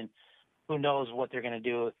reviewed. And who knows what they're going to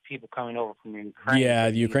do with people coming over from Ukraine. Yeah,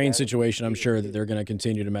 the Ukraine situation, I'm sure that they're going to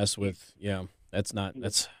continue to mess with. Yeah,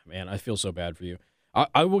 man, I feel so bad for you.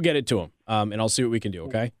 I will get it to him, and I'll see what we can do,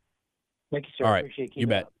 okay? Thank you, sir. All right. Appreciate You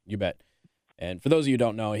bet. You bet. And for those of you who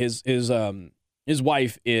don't know, his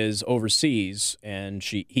wife is overseas, and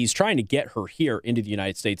he's trying to get her here into the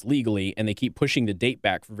United States legally, and they keep pushing the date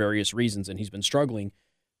back for various reasons, and he's been struggling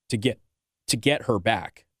to get her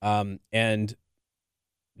back. And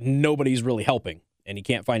nobody's really helping, and he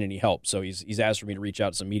can't find any help. So he's asked for me to reach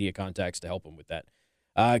out to some media contacts to help him with that.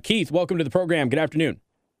 Keith, welcome to the program. Good afternoon.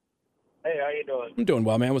 Hey, how you doing? I'm doing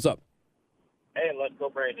well, man. What's up? Hey, let's go,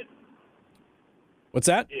 Brandon. What's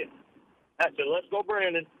that? Yeah. I said, let's go,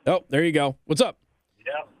 Brandon. Oh, there you go. What's up?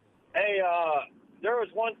 Yeah. Hey, there was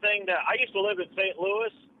one thing that I used to live in St.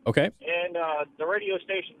 Louis. Okay. And the radio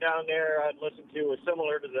station down there I'd listened to was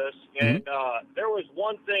similar to this. And there was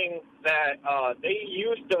one thing that they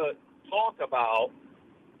used to talk about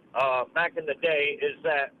back in the day is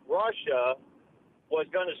that Russia was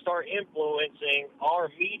going to start influencing our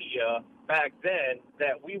media back then,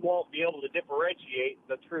 that we won't be able to differentiate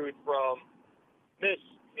the truth from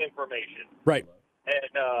misinformation. Right.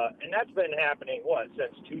 And that's been happening,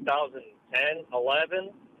 since 2010,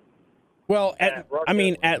 11? Well,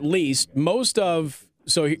 at least most of –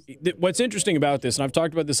 so what's interesting about this, and I've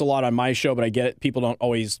talked about this a lot on my show, but I get it, people don't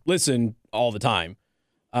always listen all the time.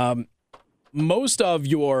 Most of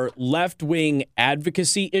your left-wing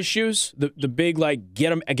advocacy issues, the big,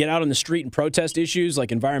 get out on the street and protest issues,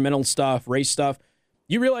 like environmental stuff, race stuff,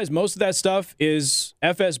 you realize most of that stuff is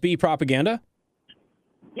FSB propaganda?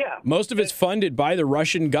 Yeah. Most of it's funded by the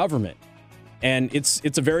Russian government, and it's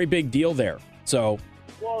a very big deal there. So,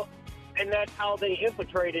 well, and that's how they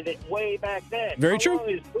infiltrated it way back then. Very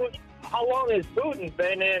true. How long has Putin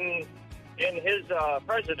been in his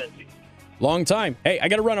presidency? Long time. Hey, I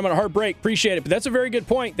got to run. I'm on a hard break. Appreciate it. But that's a very good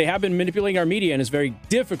point. They have been manipulating our media, and it's very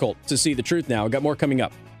difficult to see the truth now. I've got more coming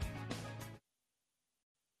up.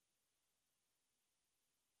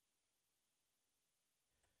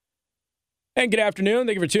 And good afternoon.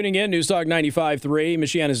 Thank you for tuning in. News Talk 95.3,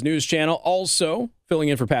 Michiana's news channel. Also filling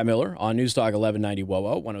in for Pat Miller on News Talk 1190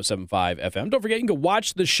 WOWO, 107.5 FM. Don't forget, you can go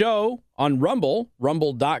watch the show on Rumble,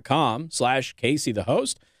 rumble.com/Casey the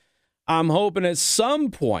host. I'm hoping at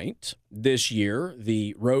some point this year,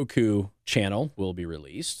 the Roku channel will be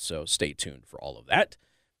released, so stay tuned for all of that.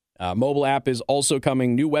 Mobile app is also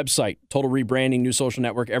coming. New website, total rebranding, new social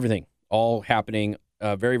network, everything. All happening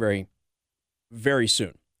very, very, very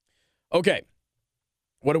soon. Okay,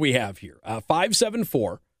 what do we have here?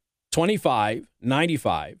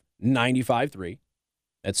 574-2595-95.3.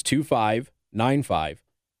 That's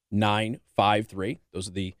 2595-953. Those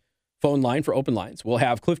are the phone line for open lines. We'll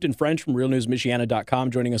have Clifton French from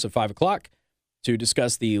realnewsmichiana.com joining us at 5 o'clock to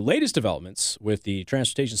discuss the latest developments with the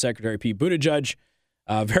Transportation Secretary, Pete Buttigieg.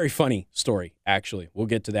 Very funny story, actually. We'll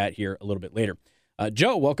get to that here a little bit later.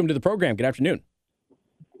 Joe, welcome to the program. Good afternoon.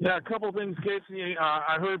 Yeah, a couple of things, Casey.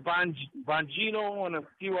 I heard Bongino and a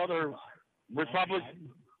few other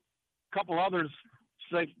couple others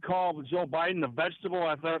call Joe Biden a vegetable.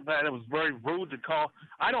 I thought that it was very rude to call.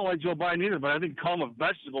 I don't like Joe Biden either, but I think call him a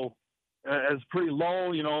vegetable is pretty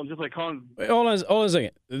low, just like calling. Wait, hold on a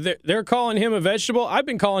second. They're calling him a vegetable? I've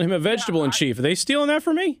been calling him a vegetable in chief. Are they stealing that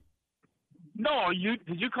from me? No,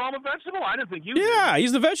 did you call him a vegetable? I didn't think you Yeah, did.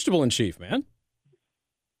 he's the vegetable in chief, man.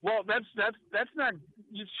 Well, that's not.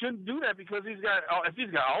 You shouldn't do that because if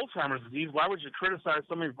he's got Alzheimer's disease, why would you criticize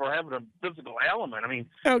somebody for having a physical ailment? I mean,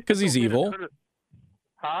 because he's evil.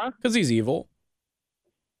 Huh? Because he's evil.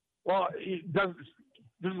 Well,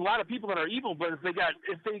 there's a lot of people that are evil, but if they got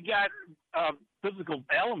physical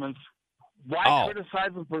ailments, why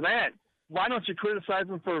criticize them for that? Why don't you criticize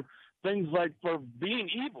them for things like for being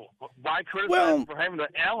evil? Why criticize them for having an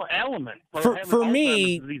ailment? For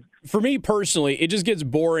me personally, it just gets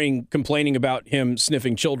boring complaining about him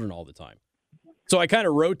sniffing children all the time. So I kind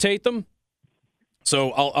of rotate them.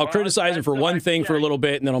 So I'll criticize him for one thing for a little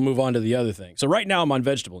bit, and then I'll move on to the other thing. So right now I'm on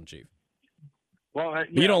vegetable in chief. Well,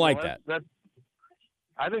 but you don't like that.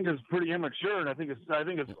 I think it's pretty immature, and I think it's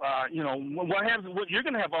what happens. You're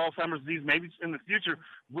going to have Alzheimer's disease maybe in the future,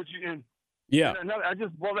 which you. Yeah. You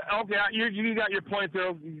got your point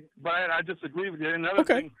there, but I disagree with you. Another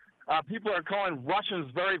thing, people are calling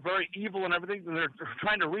Russians very, very evil and everything, and they're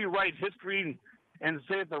trying to rewrite history and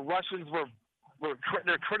say that the Russians they're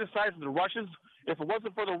criticizing the Russians. If it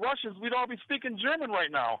wasn't for the Russians, we'd all be speaking German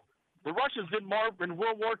right now. The Russians did more in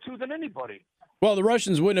World War II than anybody. Well, the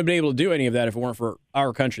Russians wouldn't have been able to do any of that if it weren't for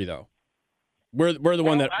our country, though. We're the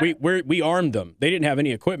one that we armed them. They didn't have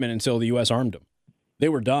any equipment until the U.S. armed them. They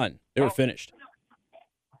were done. They were finished.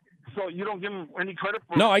 So you don't give them any credit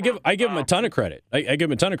for? No, I give them a ton of credit. I give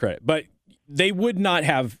them a ton of credit, but they would not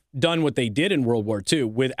have done what they did in World War II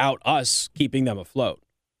without us keeping them afloat.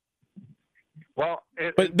 Well,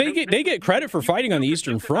 they get credit for fighting on the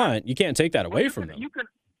Eastern Front. You can't take that away from them.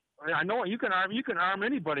 I know you can arm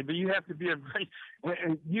anybody, but you have to be a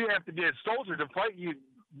soldier to fight. You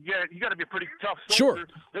got to be a pretty tough soldier.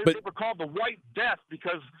 Sure, they were called the White Death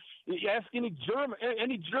because you ask any German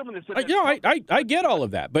that said I get all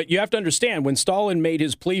of that, but you have to understand when Stalin made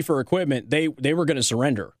his plea for equipment, they were going to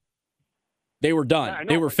surrender. They were done. Yeah,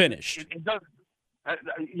 they were finished. It does.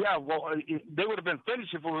 They would have been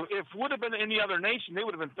finished if it would have been any other nation. They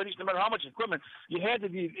would have been finished no matter how much equipment. You had to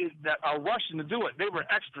be a Russian to do it. They were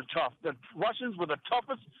extra tough. The Russians were the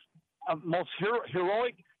toughest, most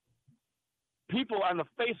heroic people on the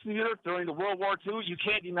face of the earth during the World War II. You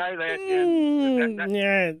can't deny that.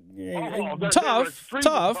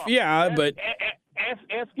 Tough, yeah, but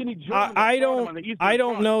ask any German. I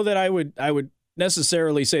don't know that I would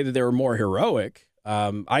necessarily say that they were more heroic.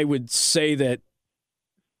 I would say that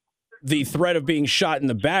the threat of being shot in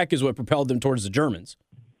the back is what propelled them towards the Germans.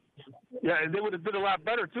 Yeah, and they would have been a lot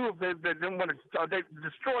better too if they didn't want to. They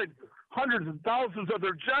destroyed hundreds and thousands of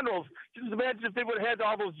their generals. Just imagine if they would have had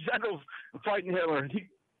all those generals fighting Hitler.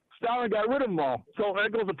 Stalin got rid of them all. So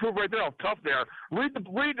that goes to prove right there how tough they are. Read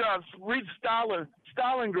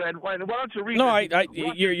Stalingrad. Why don't you read? No,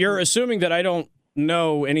 you're assuming that I don't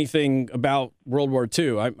know anything about World War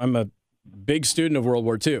II. I'm a big student of World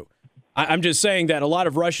War II. I'm just saying that a lot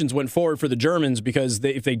of Russians went forward for the Germans because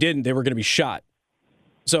if they didn't, they were going to be shot.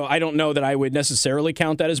 So I don't know that I would necessarily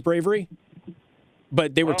count that as bravery.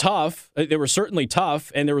 But they were tough. They were certainly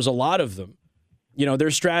tough, and there was a lot of them.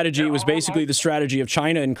 Their strategy was basically the strategy of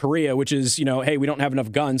China and Korea, which is, hey, we don't have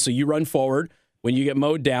enough guns, so you run forward, When you get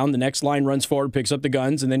mowed down, the next line runs forward, picks up the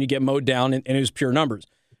guns, and then you get mowed down, and it was pure numbers.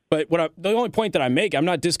 But the only point that I make, I'm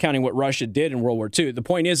not discounting what Russia did in World War II. The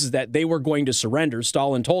point is that they were going to surrender.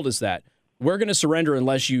 Stalin told us that. We're going to surrender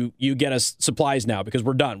unless you get us supplies now because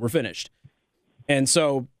we're done. We're finished. And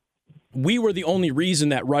so we were the only reason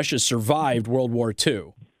that Russia survived World War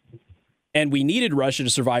II. And we needed Russia to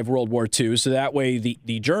survive World War II, so that way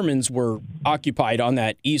the Germans were occupied on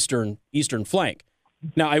that eastern flank.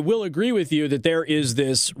 Now, I will agree with you that there is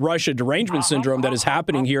this Russia derangement syndrome that is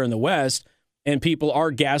happening here in the West, and people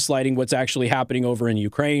are gaslighting what's actually happening over in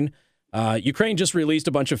Ukraine. Ukraine just released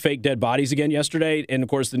a bunch of fake dead bodies again yesterday, and of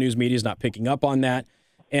course the news media is not picking up on that.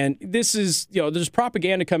 And this is, there's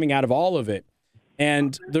propaganda coming out of all of it.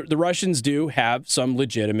 And the Russians do have some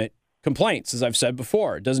legitimate complaints, as I've said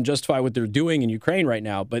before. It doesn't justify what they're doing in Ukraine right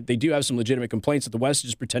now, but they do have some legitimate complaints that the West is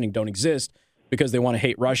just pretending don't exist because they want to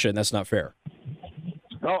hate Russia, and that's not fair.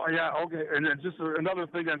 Oh, yeah, okay. And then just another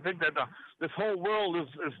thing, I think that this whole world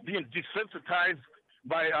is being desensitized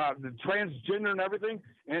by the transgender and everything,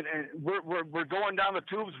 and we're going down the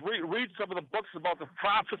tubes. Read some of the books about the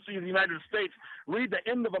prophecy of the United States. Read The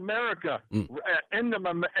End of America. End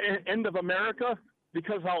of America,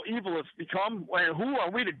 because how evil it's become. And who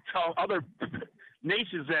are we to tell other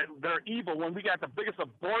nations that they're evil when we got the biggest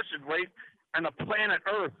abortion rate on the planet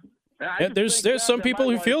Earth? Yeah, there's some people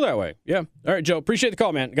who feel that way. Yeah. All right, Joe. Appreciate the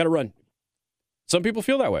call, man. Got to run. Some people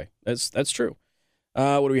feel that way. That's true.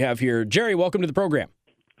 What do we have here? Jerry, welcome to the program.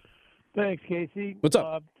 Thanks, Casey. What's up?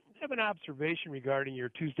 I have an observation regarding your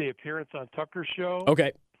Tuesday appearance on Tucker's show.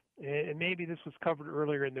 Okay. And maybe this was covered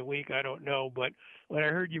earlier in the week. I don't know. But when I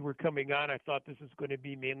heard you were coming on, I thought this is going to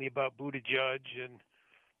be mainly about Buttigieg, and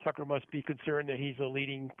Tucker must be concerned that he's a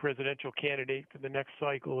leading presidential candidate for the next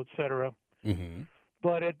cycle, et cetera. Mm-hmm.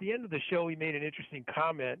 But at the end of the show, he made an interesting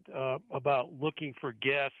comment about looking for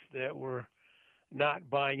guests that were not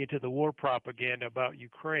buying into the war propaganda about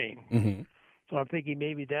Ukraine. Mm-hmm. So I'm thinking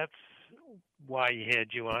maybe that's why he had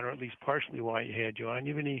you on, or at least partially why he had you on.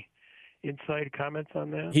 You have any inside comments on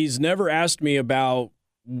that? He's never asked me about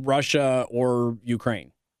Russia or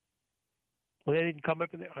Ukraine. Well, they didn't come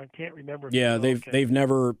up in there. I can't remember. Yeah, they've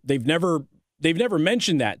never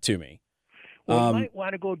mentioned that to me. Well, you might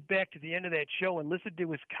want to go back to the end of that show and listen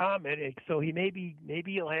to his comment. So maybe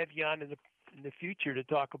he'll have you on in the future to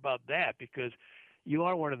talk about that, because you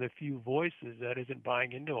are one of the few voices that isn't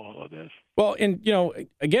buying into all of this. Well, and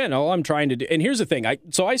again, all I'm trying to do, and here's the thing. I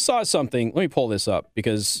saw something. Let me pull this up,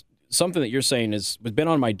 because something that you're saying has been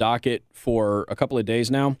on my docket for a couple of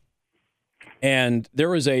days now, and there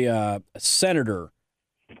was a senator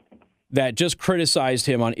that just criticized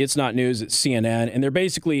him on It's Not News at CNN, and they're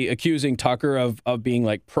basically accusing Tucker of being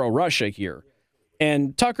like pro-Russia here.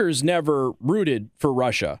 And Tucker's never rooted for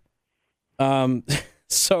Russia.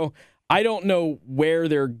 So I don't know where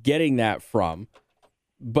they're getting that from,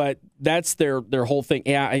 but that's their whole thing.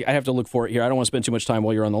 Yeah, I have to look for it here. I don't want to spend too much time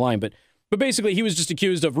while you're on the line, but basically he was just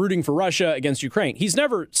accused of rooting for Russia against Ukraine. He's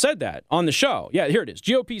never said that on the show. Yeah, here it is.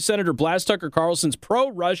 GOP Senator blasts Tucker Carlson's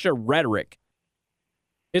pro-Russia rhetoric.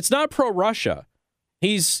 It's not pro-Russia.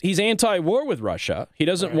 He's anti-war with Russia. He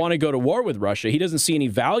doesn't want to go to war with Russia. He doesn't see any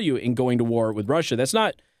value in going to war with Russia. That's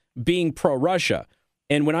not being pro-Russia.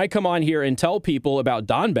 And when I come on here and tell people about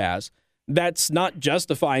Donbass, that's not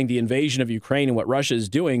justifying the invasion of Ukraine and what Russia is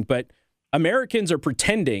doing, but Americans are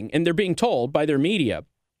pretending, and they're being told by their media,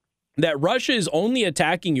 that Russia is only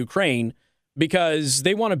attacking Ukraine because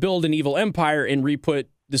they want to build an evil empire and re-put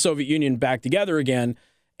the Soviet Union back together again,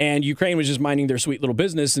 and Ukraine was just minding their sweet little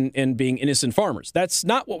business and being innocent farmers. That's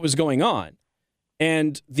not what was going on.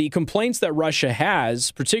 And the complaints that Russia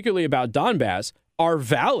has, particularly about Donbass, are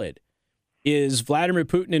valid. Is Vladimir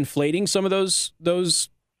Putin inflating some of those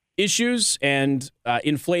issues and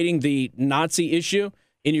inflating the Nazi issue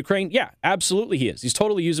in Ukraine? Yeah, absolutely he is. He's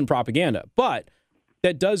totally using propaganda. But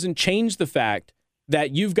that doesn't change the fact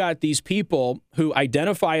that you've got these people who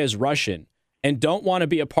identify as Russian and don't want to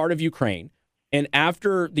be a part of Ukraine. And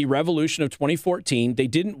after the revolution of 2014, they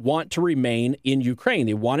didn't want to remain in Ukraine.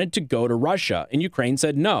 They wanted to go to Russia, and Ukraine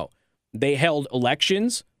said no. They held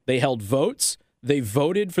elections, they held votes, they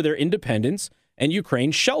voted for their independence, and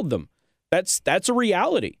Ukraine shelled them. That's a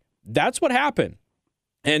reality. That's what happened.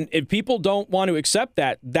 And if people don't want to accept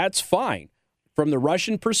that, that's fine. From the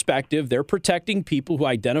Russian perspective, they're protecting people who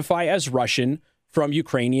identify as Russian from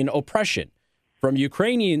Ukrainian oppression. From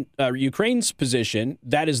Ukraine's position,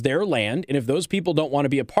 that is their land, and if those people don't want to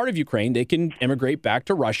be a part of Ukraine, they can immigrate back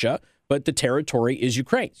to Russia, but the territory is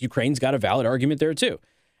Ukraine's. Ukraine's got a valid argument there, too.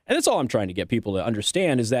 And that's all I'm trying to get people to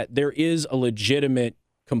understand, is that there is a legitimate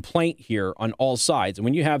complaint here on all sides. And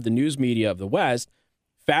when you have the news media of the West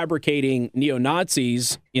fabricating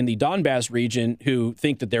neo-Nazis in the Donbass region who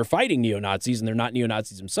think that they're fighting neo-Nazis and they're not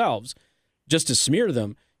neo-Nazis themselves, just to smear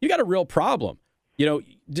them, you got a real problem. You know,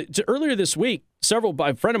 earlier this week,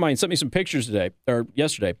 a friend of mine sent me some pictures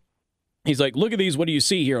yesterday. He's like, look at these. What do you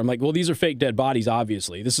see here? I'm like, well, these are fake dead bodies,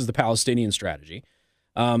 obviously. This is the Palestinian strategy.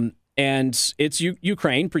 And it's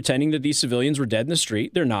Ukraine pretending that these civilians were dead in the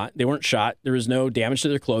street. They're not. They weren't shot. There was no damage to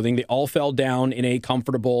their clothing. They all fell down in a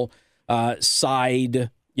comfortable side,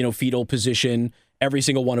 fetal position. Every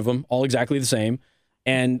single one of them, all exactly the same.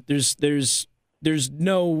 And there's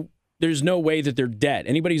no way that they're dead.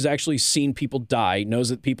 Anybody who's actually seen people die knows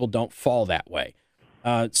that people don't fall that way.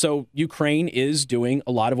 So Ukraine is doing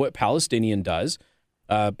a lot of what Palestine does.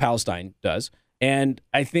 And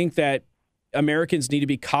I think that Americans need to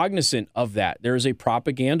be cognizant of that. There is a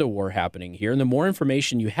propaganda war happening here. And the more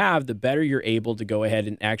information you have, the better you're able to go ahead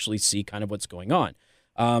and actually see kind of what's going on.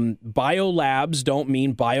 Biolabs don't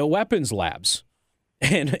mean bioweapons labs.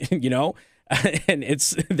 And, and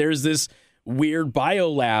there's this weird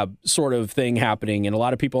biolab sort of thing happening. And a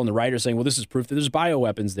lot of people on the right are saying, well, this is proof that there's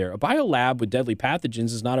bioweapons there. A biolab with deadly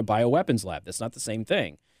pathogens is not a bioweapons lab. That's not the same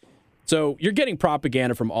thing. So you're getting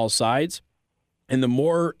propaganda from all sides. And the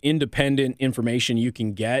more independent information you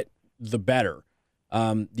can get, the better.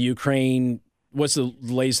 The Ukraine, what's the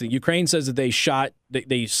latest thing? Ukraine says that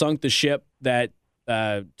they sunk the ship that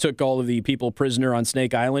took all of the people prisoner on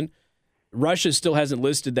Snake Island. Russia still hasn't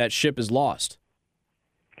listed that ship as lost.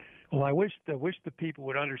 Well, I wish the people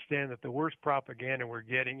would understand that the worst propaganda we're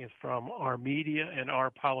getting is from our media and our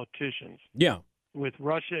politicians. Yeah. With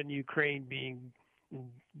Russia and Ukraine being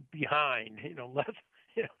behind,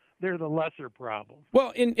 they're the lesser problem.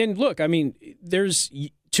 Well, and look, I mean, there's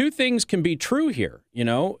two things can be true here.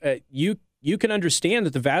 You can understand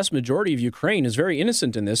that the vast majority of Ukraine is very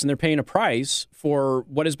innocent in this, and they're paying a price for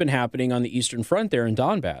what has been happening on the Eastern Front there in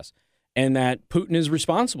Donbass, and that Putin is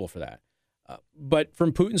responsible for that. But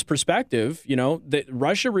from Putin's perspective, that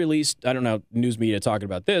Russia released, I don't know, news media talking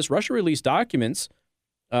about this, Russia released documents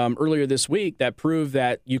earlier this week that proved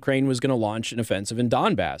that Ukraine was going to launch an offensive in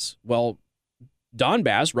Donbass. Well,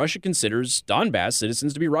 Donbass, Russia considers Donbass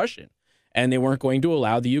citizens to be Russian, and they weren't going to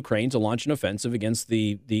allow the Ukraine to launch an offensive against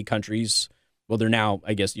the countries, well, they're now,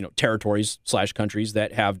 I guess, territories / countries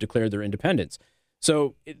that have declared their independence.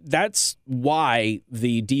 So that's why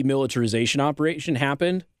the demilitarization operation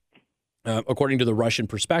happened, according to the Russian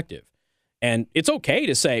perspective. And it's okay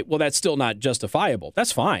to say, well, that's still not justifiable.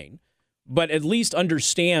 That's fine. But at least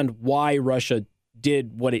understand why Russia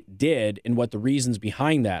did what it did and what the reasons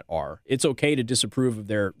behind that are. It's okay to disapprove of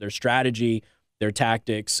their strategy, their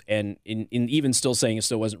tactics, and in even still saying it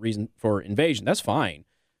still wasn't reason for invasion. That's fine.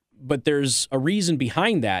 But there's a reason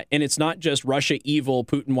behind that, and it's not just Russia evil,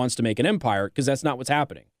 Putin wants to make an empire, because that's not what's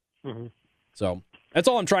happening. Mm-hmm. So that's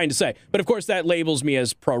all I'm trying to say. But of course, that labels me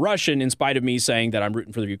as pro-Russian in spite of me saying that I'm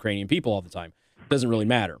rooting for the Ukrainian people all the time. It doesn't really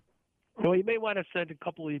matter. Well, you may want to send a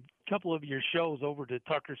couple of your shows over to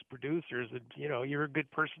Tucker's producers, and you're a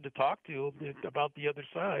good person to talk to about the other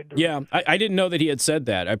side. Yeah, I didn't know that he had said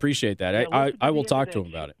that. I appreciate that. Yeah, I will talk to him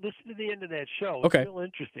about it. Listen to the end of that show. Okay. It's real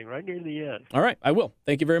interesting, right near the end. All right, I will.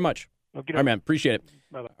 Thank you very much. Okay. All right, man. Appreciate it.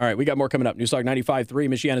 Bye-bye. All right, we got more coming up. Newstalk 95.3,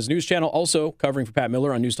 Michiana's news channel, also covering for Pat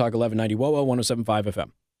Miller on Newstalk 1190 WOWO 107.5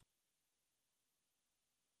 FM.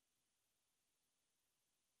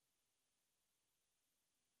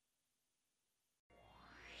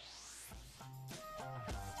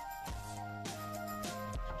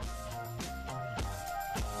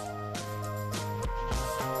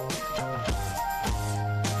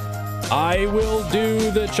 I will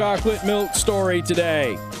do the chocolate milk story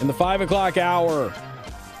today in the 5 o'clock hour.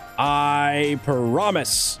 I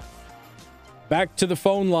promise. Back to the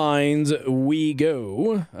phone lines we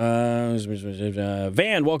go.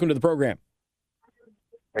 Van, welcome to the program.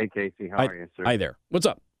 Hey, Casey. How are you, sir? Hi there. What's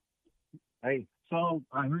up? Hey, so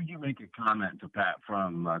I heard you make a comment to Pat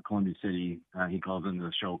from Columbia City. He calls into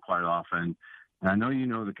the show quite often. And I know you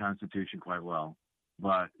know the Constitution quite well.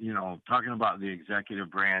 But, talking about the executive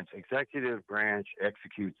branch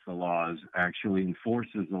executes the laws, actually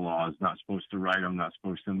enforces the laws, not supposed to write them, not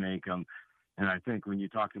supposed to make them. And I think when you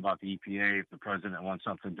talked about the EPA, if the president wants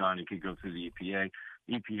something done, he could go through the EPA.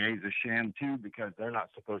 EPA is a sham, too, because they're not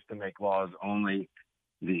supposed to make laws. Only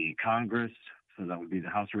the Congress, so that would be the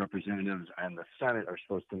House of Representatives, and the Senate are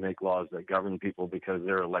supposed to make laws that govern people because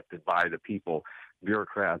they're elected by the people.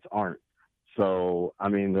 Bureaucrats aren't. So, I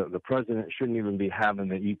mean, the president shouldn't even be having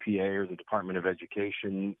the EPA or the Department of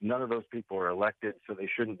Education. None of those people are elected, so they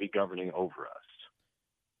shouldn't be governing over us.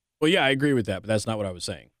 Well, yeah, I agree with that, but that's not what I was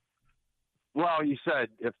saying. Well, you said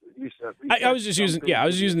if you said. I was just using the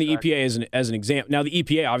EPA as an example. Now, the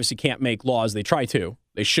EPA obviously can't make laws. They try to.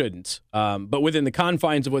 They shouldn't. But within the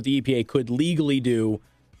confines of what the EPA could legally do,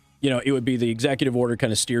 it would be the executive order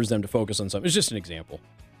kind of steers them to focus on something. It's just an example.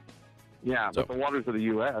 Yeah, So- but the waters of the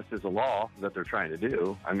U.S. is a law that they're trying to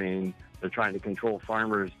do. I mean, they're trying to control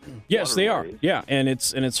farmers. Yes, they are. Yeah, and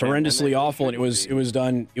it's horrendously awful, and it was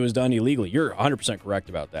done illegally. You're 100% correct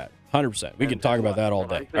about that. 100%. We could talk about that all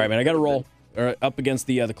day. All right, man. I got to roll up against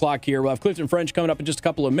the clock here. We'll have Clifton French coming up in just a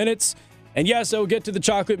couple of minutes, and yes, I'll get to the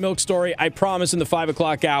chocolate milk story. I promise in the 5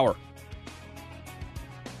 o'clock hour.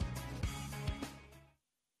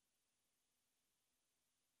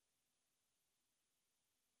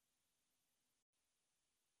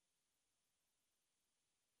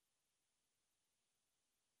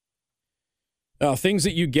 Things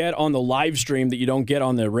that you get on the live stream that you don't get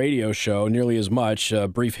on the radio show nearly as much. A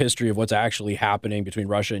brief history of what's actually happening between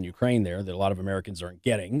Russia and Ukraine there that a lot of Americans aren't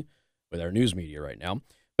getting with our news media right now.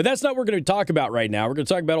 But that's not what we're going to talk about right now. We're going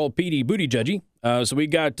to talk about old Petey Buttigieg. So we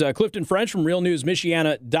got Clifton French from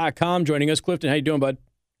realnewsmichiana.com joining us. Clifton, how you doing, bud?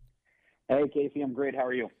 Hey, Casey, I'm great. How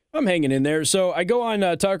are you? I'm hanging in there. So I go on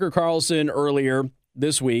Tucker Carlson earlier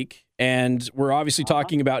this week, and we're obviously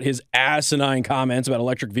talking about his asinine comments about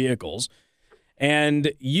electric vehicles.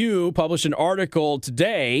 And you published an article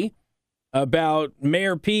today about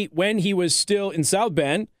Mayor Pete, when he was still in South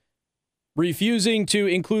Bend, refusing to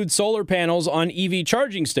include solar panels on EV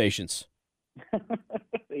charging stations.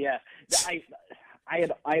 Yeah, I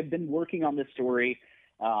had been working on this story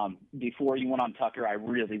before you went on Tucker. I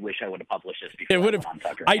really wish I would have published this before I went on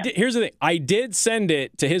Tucker. Here's the thing. I did send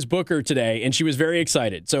it to his booker today, and she was very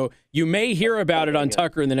excited. So you may hear about it on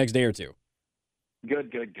Tucker in the next day or two.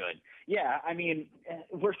 Good. Yeah, I mean,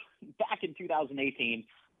 we're back in 2018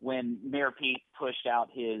 when Mayor Pete pushed out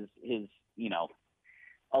his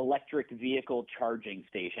electric vehicle charging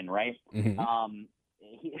station, right? Mm-hmm.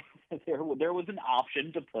 There was an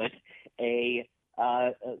option to put a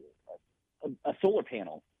solar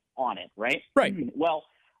panel on it, right? Right. Well,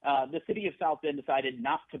 the city of South Bend decided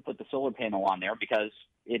not to put the solar panel on there because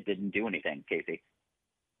it didn't do anything, Casey.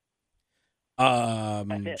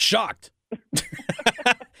 Shocked.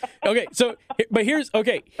 Okay, but here's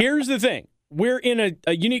the thing. We're in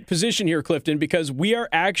a unique position here, Clifton, because we are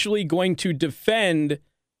actually going to defend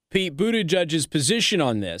Pete Buttigieg's position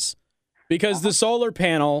on this, because the solar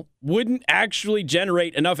panel wouldn't actually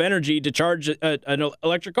generate enough energy to charge an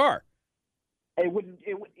electric car. It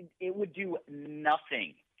would do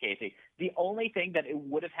nothing, Casey. The only thing that it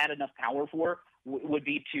would have had enough power for would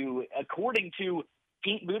be to, according to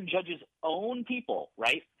Pete Buttigieg's own people,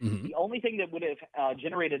 right? Mm-hmm. The only thing that would have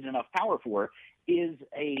generated enough power for is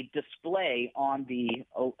a display on the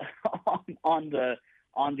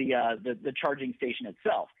charging station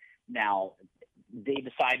itself. Now, they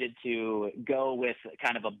decided to go with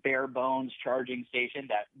kind of a bare bones charging station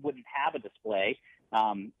that wouldn't have a display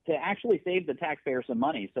to actually save the taxpayer some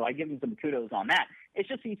money. So I give him some kudos on that. It's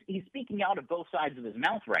just he's speaking out of both sides of his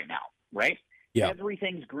mouth right now, right? Yeah.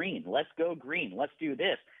 Everything's green. Let's go green. Let's do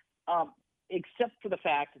this. Except for the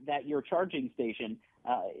fact that your charging station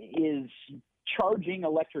is charging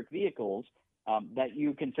electric vehicles that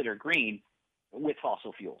you consider green with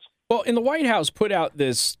fossil fuels. Well, and the White House put out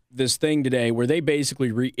this thing today where they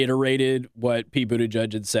basically reiterated what Pete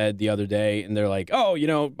Buttigieg had said the other day, and they're like,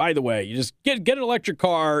 "Oh, by the way, you just get an electric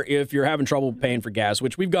car if you're having trouble paying for gas,"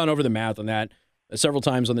 which we've gone over the math on that several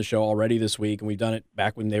times on the show already this week, and we've done it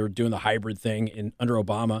back when they were doing the hybrid thing under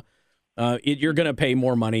Obama. You're going to pay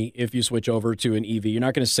more money if you switch over to an EV. You're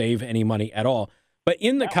not going to save any money at all. But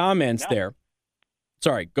in the comments there,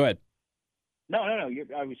 sorry, go ahead. No.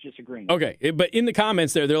 I was just agreeing. Okay, but in the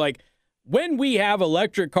comments there, they're like, when we have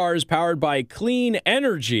electric cars powered by clean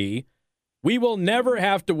energy, we will never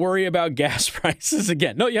have to worry about gas prices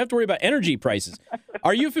again. No, you have to worry about energy prices.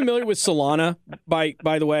 Are you familiar with Solana, by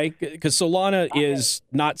the way? Because Solana is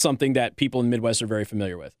not something that people in the Midwest are very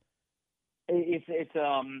familiar with. It's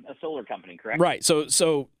a solar company, correct? Right. So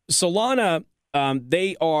Solana,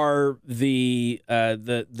 they are the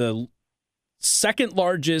second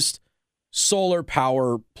largest solar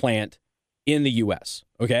power plant in the U.S.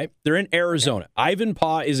 Okay, they're in Arizona.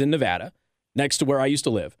 Ivanpah is in Nevada, next to where I used to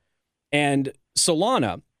live. And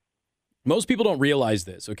Solana, most people don't realize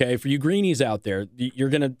this. Okay, for you greenies out there, you're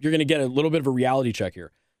gonna get a little bit of a reality check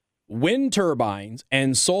here. Wind turbines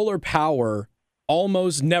and solar power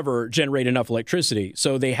almost never generate enough electricity,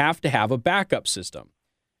 so they have to have a backup system.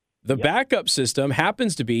 The backup system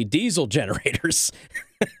happens to be diesel generators.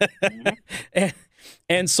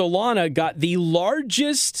 And Solana got the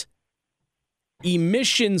largest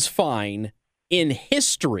emissions fine in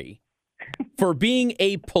history for being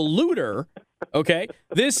a polluter. Okay,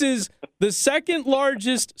 this is the second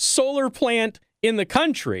largest solar plant in the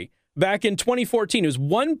country. Back in 2014, it was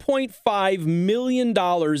 $1.5 million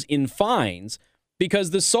in fines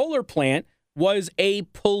because the solar plant was a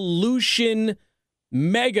pollution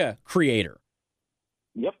mega creator.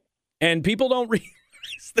 Yep. And people don't realize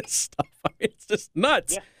this stuff. I mean, it's just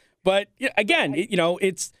nuts. Yeah. But again,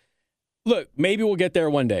 look, maybe we'll get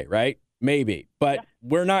there one day, right? Maybe. But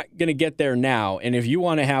we're not going to get there now. And if you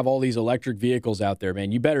want to have all these electric vehicles out there,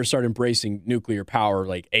 man, you better start embracing nuclear power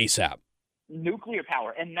like ASAP. Nuclear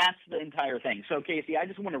power, and that's the entire thing. So, Casey, I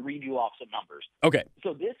just want to read you off some numbers. Okay.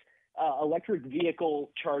 So this electric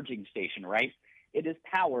vehicle charging station, right, it is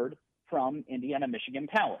powered from Indiana Michigan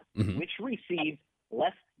Power, which receives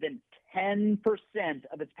less than 10%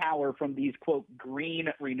 of its power from these, quote, green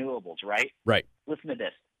renewables, right? Right. Listen to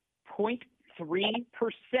this.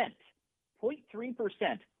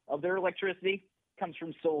 0.3% of their electricity comes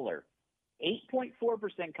from solar.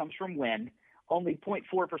 8.4% comes from wind. Only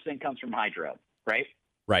 0.4% comes from hydro, right?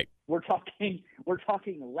 Right. We're talking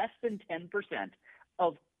less than 10%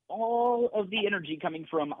 of all of the energy coming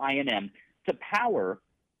from I&M to power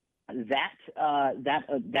that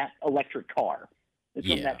electric car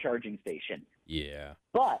from that charging station. Yeah.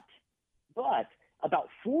 But about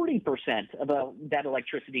 40% of that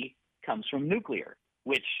electricity comes from nuclear,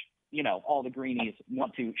 which all the greenies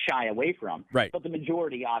want to shy away from. Right. But the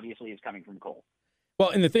majority obviously is coming from coal. Well,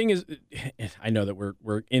 and the thing is, I know that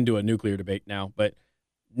we're into a nuclear debate now, but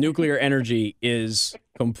nuclear energy is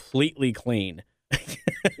completely clean.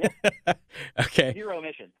 Okay. Zero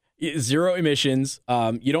emissions. Zero emissions.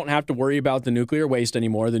 You don't have to worry about the nuclear waste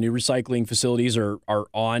anymore. The new recycling facilities are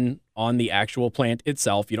on the actual plant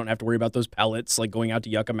itself. You don't have to worry about those pellets like going out to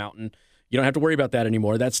Yucca Mountain. You don't have to worry about that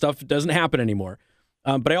anymore. That stuff doesn't happen anymore.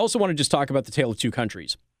 But I also want to just talk about the tale of two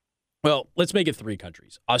countries. Well, let's make it three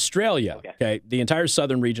countries. Australia, okay, the entire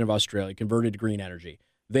southern region of Australia converted to green energy.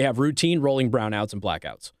 They have routine rolling brownouts and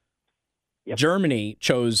blackouts. Yep. Germany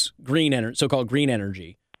chose so-called green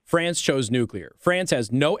energy. France chose nuclear. France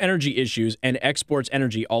has no energy issues and exports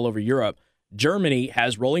energy all over Europe. Germany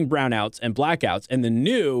has rolling brownouts and blackouts. And the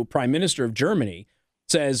new prime minister of Germany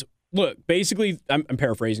says, look, basically, I'm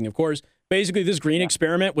paraphrasing, of course, basically this green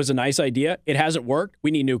experiment was a nice idea. It hasn't worked. We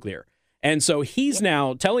need nuclear. And so he's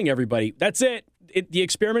now telling everybody, that's it. The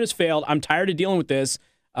experiment has failed. I'm tired of dealing with this.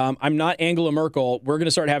 I'm not Angela Merkel. We're going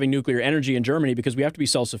to start having nuclear energy in Germany because we have to be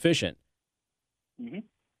self-sufficient. Mm-hmm.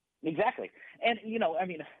 Exactly. And,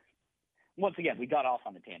 once again, we got off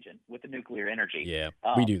on the tangent with the nuclear energy. Yeah,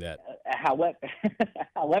 we do that.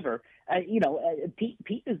 However,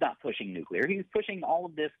 Pete is not pushing nuclear. He's pushing all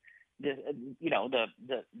of this the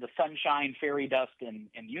sunshine, fairy dust, and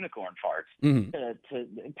unicorn farts to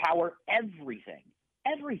power everything.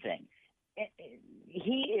 Everything.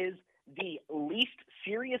 He is the least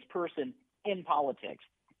serious person in politics,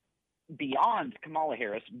 beyond Kamala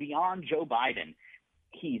Harris, beyond Joe Biden.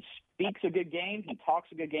 He speaks a good game. He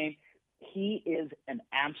talks a good game. He is an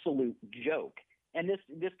absolute joke. And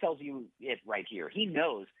this tells you it right here. He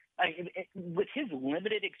knows, with his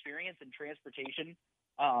limited experience in transportation,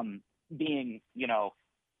 being,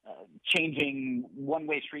 changing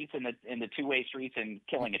one-way streets into two-way streets and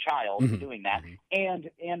killing a child, doing that, and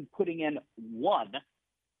putting in one,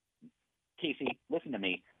 Casey, listen to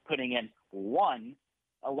me, putting in one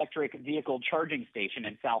electric vehicle charging station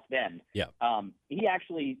in South Bend. Yeah. He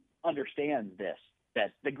actually understands this,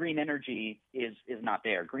 that the green energy is not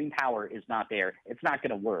there. Green power is not there. It's not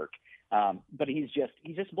going to work. But he's just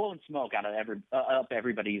blowing smoke out of up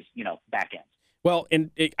everybody's, back ends. Well, and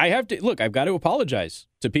I've got to apologize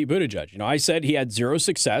to Pete Buttigieg. I said he had zero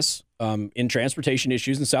success in transportation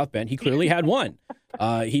issues in South Bend. He clearly had one.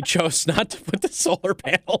 He chose not to put the solar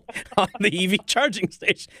panel on the EV charging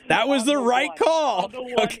station. That was the right call.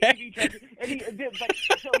 Okay. And he has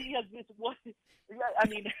this one. He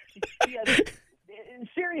has.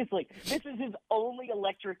 Seriously, this is his only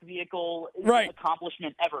electric vehicle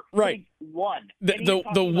accomplishment ever. Right. One. The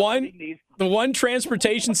one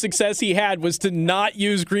transportation success he had was to not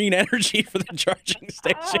use green energy for the charging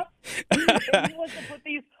station. He wants to put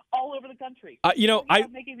these all over the country.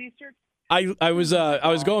 Making these I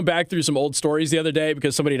was going back through some old stories the other day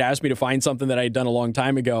because somebody had asked me to find something that I had done a long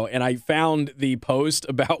time ago, and I found the post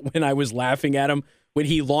about when I was laughing at him when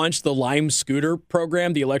he launched the Lime scooter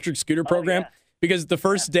program, the electric scooter program. Yeah. Because the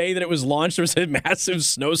first day that it was launched, there was a massive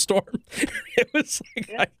snowstorm. It was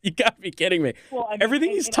like, you got to be kidding me. Well, everything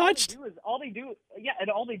he's touched. All they do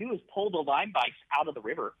is pull the Lime bikes out of the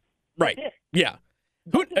river. Right. Yeah.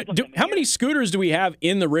 How many scooters do we have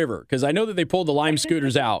in the river? Because I know that they pulled the Lime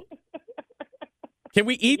scooters out. Can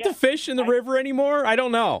we eat the fish in the river anymore? I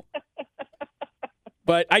don't know.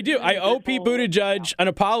 But I do. I owe Pete Buttigieg an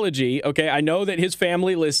apology. Okay, I know that his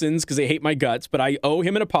family listens because they hate my guts, but I owe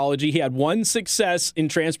him an apology. He had one success in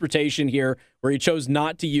transportation here where he chose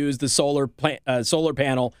not to use the solar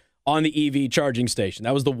panel on the EV charging station.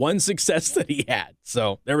 That was the one success that he had.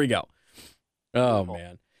 So there we go. Oh,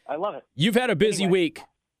 man. I love it. You've had a busy week,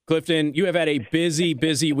 Clifton. You have had a busy,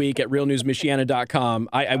 busy week at realnewsmichiana.com.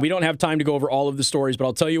 We don't have time to go over all of the stories, but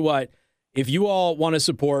I'll tell you what. If you all want to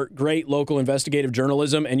support great local investigative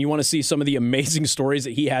journalism and you want to see some of the amazing stories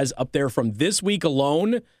that he has up there from this week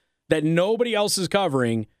alone that nobody else is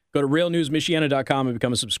covering, go to realnewsmichiana.com and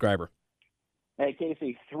become a subscriber. Hey,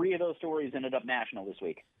 Casey, 3 of those stories ended up national this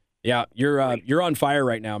week. Yeah, you're on fire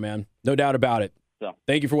right now, man. No doubt about it. So,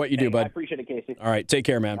 thank you for what you do, bud. I appreciate it, Casey. All right, take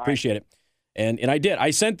care, man. Appreciate it. And I did.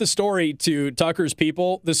 I sent the story to Tucker's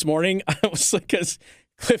people this morning. I was like, because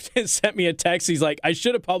Clifton sent me a text. He's like, I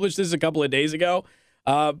should have published this a couple of days ago,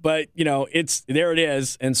 but there it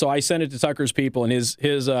is. And so I sent it to Tucker's people, and his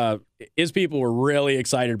people were really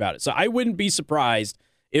excited about it. So I wouldn't be surprised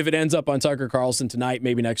if it ends up on Tucker Carlson tonight,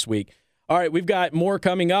 maybe next week. All right, we've got more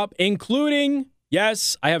coming up, including,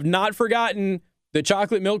 yes, I have not forgotten the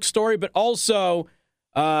chocolate milk story, but also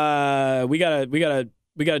we gotta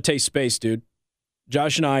taste space, dude.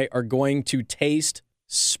 Josh and I are going to taste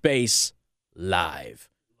space live.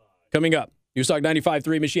 Coming up, Newstalk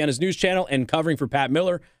 95.3, Michiana's news channel, and covering for Pat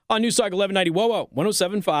Miller on Newstalk 1190 WOWO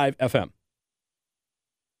 107.5 FM.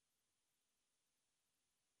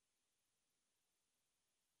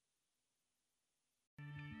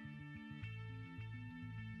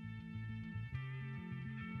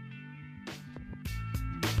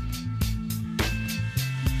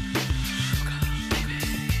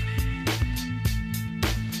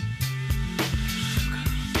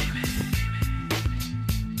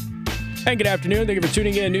 And good afternoon. Thank you for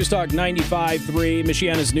tuning in. Newstalk 95.3,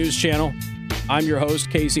 Michiana's news channel. I'm your host,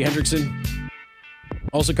 Casey Hendrickson.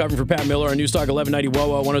 Also covering for Pat Miller on Newstalk 1190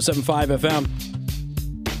 WOWO 107.5 FM.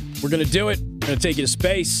 We're going to do it. We're going to take you to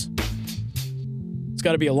space. It's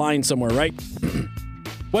got to be a line somewhere, right?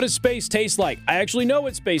 What does space taste like? I actually know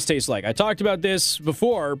what space tastes like. I talked about this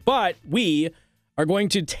before, but we are going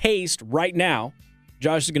to taste right now.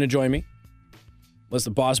 Josh is going to join me. Unless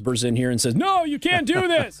the boss bursts in here and says, no, you can't do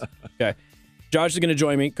this. Okay. Josh is going to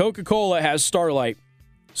join me. Coca-Cola has Starlight.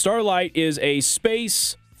 Starlight is a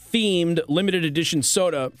space-themed limited edition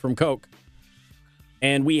soda from Coke.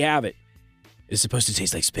 And we have it. It's supposed to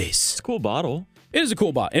taste like space. It's a cool bottle. It is a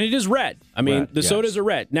cool bottle. And it is red. I mean, the sodas are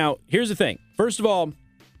red. Now, here's the thing. First of all,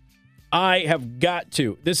 I have got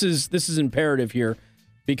to. This is imperative here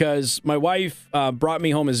because my wife brought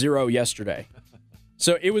me home a Zero yesterday.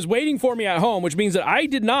 So it was waiting for me at home, which means that I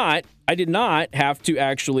did not have to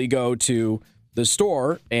actually go to the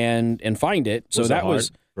store and find it. So that was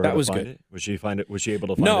good. It? Was she able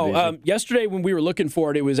to find it? No, yesterday when we were looking for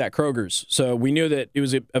it, it was at Kroger's. So we knew that it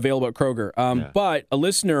was available at Kroger. But a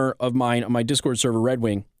listener of mine on my Discord server, Red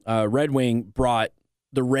Wing brought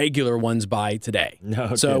the regular ones by today.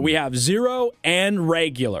 No, so we have Zero and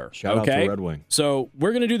regular. Shout out to Red Wing. So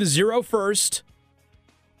we're going to do the Zero first.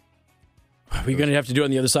 Are we going to have to do it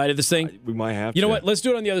on the other side of this thing? We might have to. You know what? Let's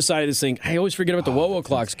do it on the other side of this thing. I always forget about the WOWO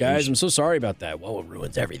clocks, guys. I'm so sorry about that. WOWO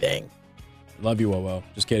ruins everything. Love you, WOWO.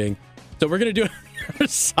 Just kidding. So we're going to do it on the other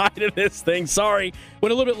side of this thing. Sorry.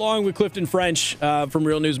 Went a little bit long with Clifton French from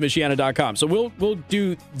realnewsmichiana.com. So we'll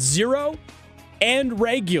do Zero and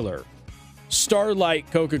regular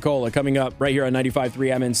Starlight Coca-Cola coming up right here on 95.3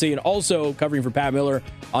 MNC, and also covering for Pat Miller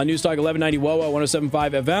on Newstalk 1190 WOWO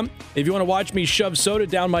 107.5 FM. If you want to watch me shove soda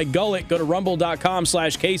down my gullet, go to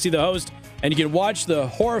rumble.com/Casey the host, and you can watch the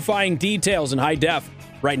horrifying details in high def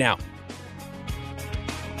right now.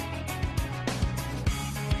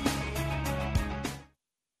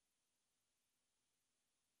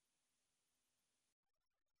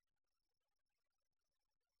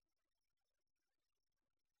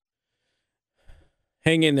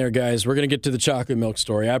 Hang in there, guys. We're going to get to the chocolate milk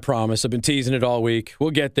story. I promise. I've been teasing it all week. We'll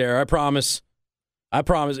get there. I promise. I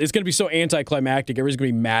promise. It's going to be so anticlimactic. Everybody's going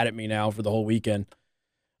to be mad at me now for the whole weekend.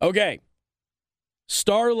 Okay.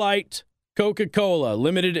 Starlight Coca-Cola,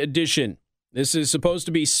 limited edition. This is supposed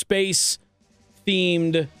to be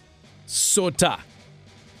space-themed soda.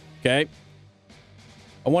 Okay?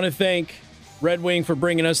 I want to thank Red Wing for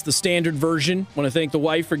bringing us the standard version. I want to thank the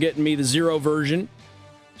wife for getting me the Zero version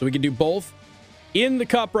so we can do both. In the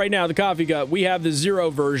cup right now, the coffee cup, we have the Zero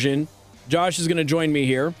version. Josh is going to join me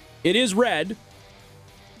here. It is red.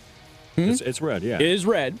 It's red, yeah. It is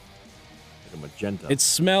red. Like a magenta. It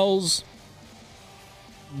smells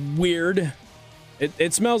weird.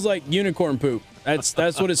 It smells like unicorn poop.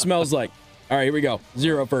 That's what it smells like. All right, here we go.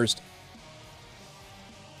 Zero first.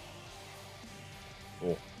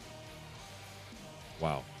 Oh.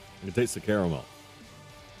 Wow. You can taste the caramel.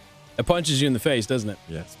 It punches you in the face, doesn't it?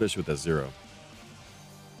 Yeah, especially with that zero.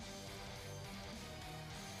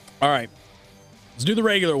 All right. Let's do the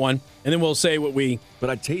regular one, and then we'll say what we... But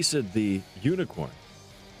I tasted the unicorn.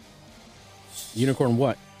 Unicorn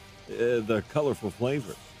what? The colorful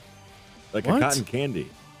flavor. Like What? a cotton candy.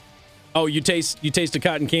 Oh, you taste the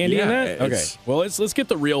cotton candy in Yeah, that? Okay. it's- Well, let's get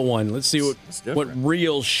the real one. Let's see what different.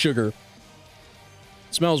 real sugar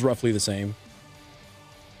smells roughly the same.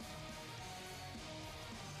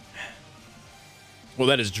 Well,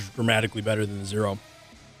 that is dramatically better than the zero,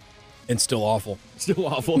 and still awful. Still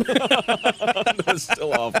awful. That's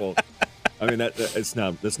still awful. I mean, that's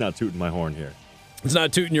not tooting my horn here. It's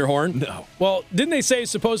not tooting your horn? No. Well, didn't they say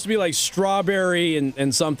it's supposed to be like strawberry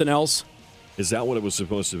and something else? Is that what it was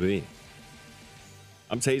supposed to be?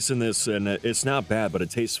 I'm tasting this, and it's not bad, but it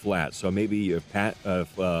tastes flat. So maybe if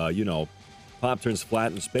pop turns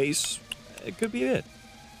flat in space, it could be it.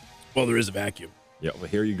 Well, there is a vacuum. Yeah, well,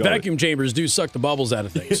 here you go. Vacuum chambers do suck the bubbles out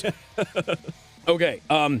of things. Okay.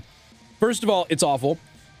 First of all, it's awful.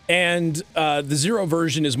 And the zero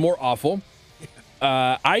version is more awful.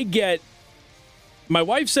 My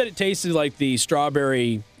wife said it tasted like the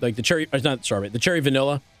strawberry, like the cherry, not strawberry, the cherry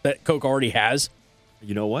vanilla that Coke already has.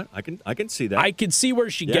 You know what? I can see that. I can see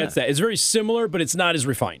where she gets that. It's very similar, but it's not as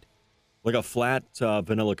refined. Like a flat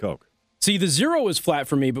vanilla Coke. See, the zero was flat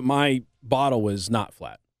for me, but my bottle was not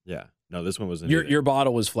flat. Yeah. No, this one wasn't. Your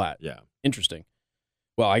bottle was flat. Yeah. Interesting.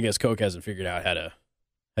 Well, I guess Coke hasn't figured out how to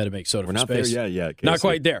make soda We're for not space. there yet. Not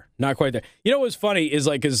quite there. Not quite there. You know what's funny is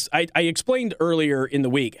because I explained earlier in the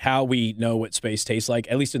week how we know what space tastes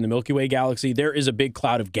like, at least in the Milky Way galaxy. There is a big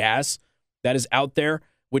cloud of gas that is out there,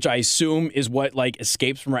 which I assume is what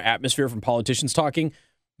escapes from our atmosphere from politicians talking.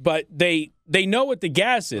 But they know what the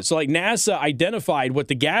gas is. So NASA identified what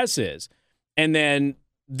the gas is, and then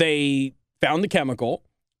they found the chemical,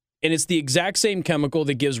 and it's the exact same chemical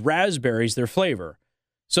that gives raspberries their flavor.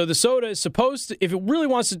 So the soda is supposed to, if it really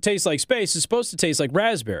wants to taste like space, it's supposed to taste like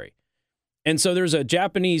raspberry. And so there's a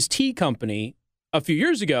Japanese tea company a few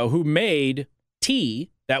years ago who made tea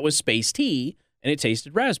that was space tea, and it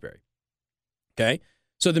tasted raspberry. Okay?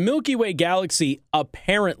 So the Milky Way galaxy,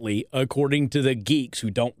 apparently, according to the geeks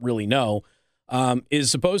who don't really know,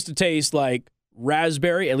 is supposed to taste like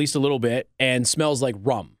raspberry, at least a little bit, and smells like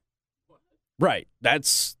rum. Right.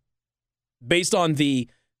 That's based on the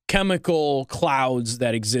chemical clouds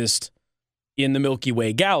that exist in the Milky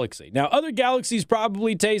Way galaxy. Now, other galaxies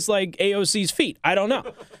probably taste like AOC's feet. I don't know.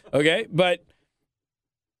 Okay? But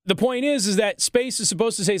the point is that space is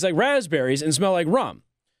supposed to taste like raspberries and smell like rum.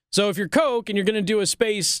 So if you're Coke and you're going to do a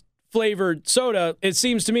space-flavored soda, it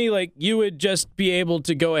seems to me like you would just be able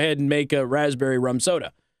to go ahead and make a raspberry rum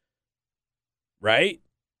soda. Right?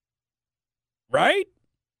 Right?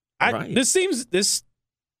 Right. This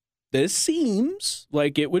seems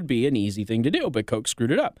like it would be an easy thing to do, but Coke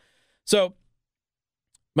screwed it up. So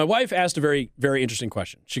my wife asked a very, very interesting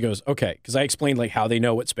question. She goes, okay, because I explained how they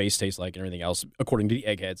know what space tastes like and everything else according to the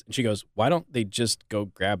eggheads. And she goes, why don't they just go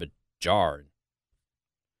grab a jar and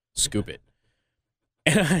scoop it?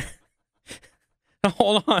 And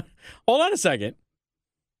hold on a second.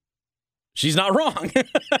 She's not wrong.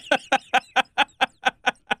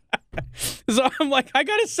 So I'm like, I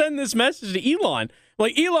got to send this message to Elon.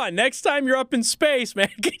 Like, Elon, next time you're up in space, man,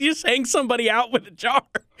 can you just hang somebody out with a jar?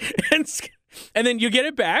 And then you get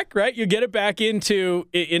it back, right? You get it back into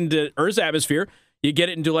Earth's atmosphere. You get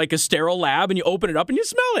it into a sterile lab, and you open it up, and you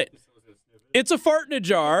smell it. It's a fart in a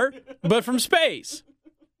jar, but from space.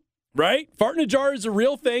 Right? Fart in a jar is a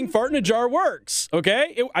real thing. Fart in a jar works,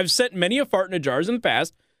 okay? I've sent many a fart in a jars in the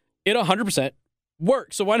past. It 100%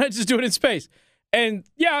 works. So why not just do it in space? And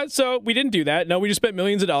yeah, so we didn't do that. No, we just spent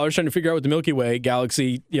millions of dollars trying to figure out what the Milky Way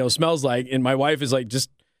galaxy, smells like. And my wife is like, just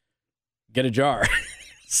get a jar.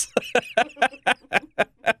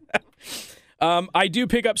 I do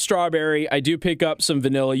pick up strawberry. I do pick up some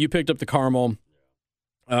vanilla. You picked up the caramel.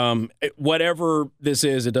 Whatever this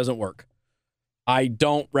is, it doesn't work. I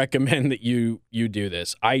don't recommend that you do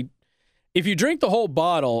this. If you drink the whole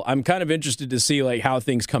bottle, I'm kind of interested to see how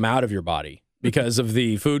things come out of your body because of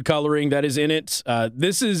the food coloring that is in it.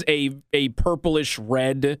 This is a purplish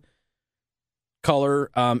red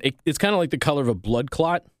color. It's kind of like the color of a blood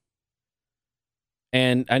clot.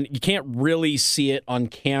 And you can't really see it on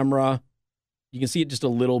camera. You can see it just a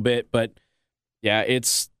little bit, but yeah,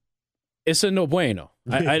 it's a no bueno.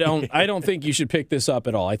 I don't think you should pick this up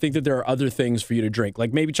at all. I think that there are other things for you to drink,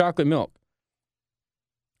 like maybe chocolate milk.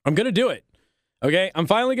 I'm going to do it. Okay, I'm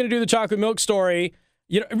finally going to do the chocolate milk story.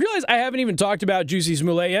 You know, I realize I haven't even talked about Juicy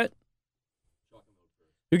Smoulet yet.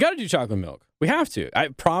 We got to do chocolate milk. We have to. I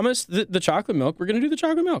promised the chocolate milk. We're going to do the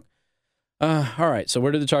chocolate milk. All right, so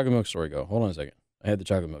where did the chocolate milk story go? Hold on a second. I had the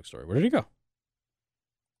chocolate milk story. Where did it go?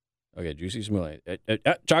 Okay, Juicy Smoulet.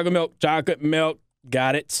 Chocolate milk.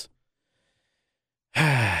 Got it.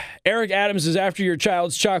 Eric Adams is after your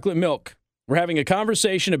child's chocolate milk. We're having a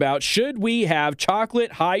conversation about should we have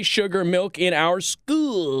chocolate high sugar milk in our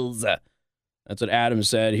schools? That's what Adams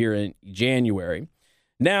said here in January.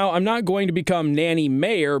 Now, I'm not going to become nanny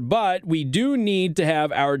mayor, but we do need to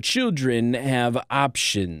have our children have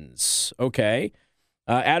options. Okay.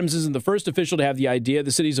 Adams isn't the first official to have the idea.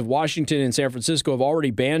 The cities of Washington and San Francisco have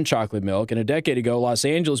already banned chocolate milk, and a decade ago, Los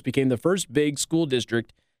Angeles became the first big school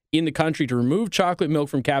district in the country to remove chocolate milk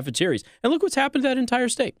from cafeterias. And look what's happened to that entire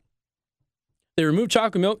state. They removed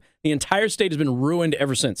chocolate milk. The entire state has been ruined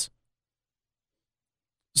ever since.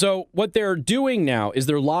 So what they're doing now is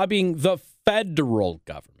they're lobbying the federal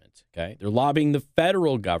government, okay? They're lobbying the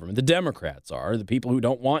federal government. The Democrats are, the people who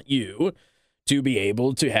don't want you to be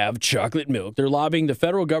able to have chocolate milk. They're lobbying the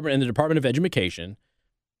federal government and the Department of Education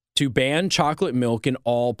to ban chocolate milk in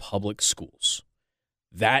all public schools.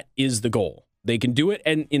 That is the goal. They can do it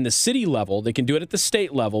in the city level. They can do it at the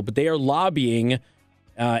state level, but they are lobbying.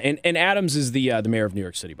 And Adams is the mayor of New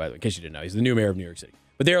York City, by the way, in case you didn't know. He's the new mayor of New York City.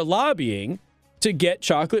 But they are lobbying to get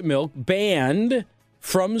chocolate milk banned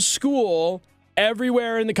from school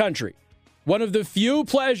everywhere in the country. One of the few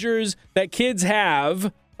pleasures that kids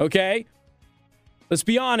have, okay? Let's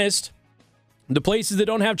be honest. The places that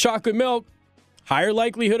don't have chocolate milk, higher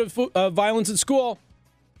likelihood of violence at school.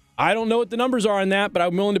 I don't know what the numbers are on that, but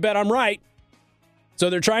I'm willing to bet I'm right. So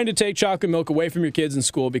they're trying to take chocolate milk away from your kids in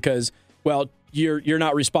school because, well, you're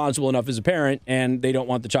not responsible enough as a parent, and they don't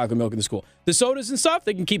want the chocolate milk in the school. The sodas and stuff,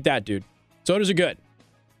 they can keep that, dude. Sodas are good.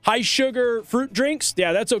 High sugar fruit drinks,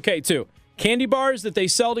 yeah, that's okay too. Candy bars that they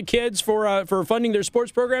sell to kids for funding their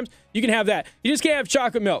sports programs, you can have that. You just can't have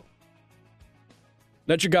chocolate milk.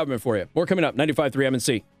 That's your government for you. More coming up, 95.3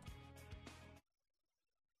 MNC.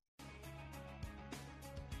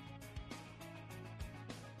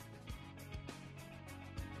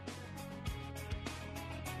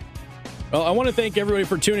 Well, I want to thank everybody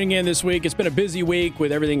for tuning in this week. It's been a busy week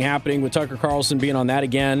with everything happening with Tucker Carlson being on that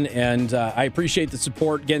again, and I appreciate the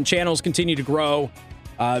support. Again, channels continue to grow.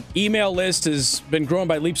 Email list has been growing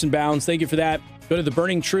by leaps and bounds. Thank you for that. Go to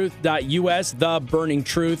theburningtruth.us,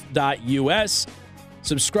 theburningtruth.us.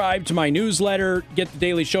 Subscribe to my newsletter, get the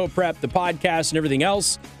daily show prep, the podcast, and everything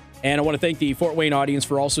else. And I want to thank the Fort Wayne audience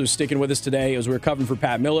for also sticking with us today as we're covering for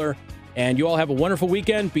Pat Miller. And you all have a wonderful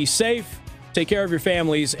weekend. Be safe. Take care of your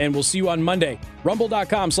families, and we'll see you on Monday.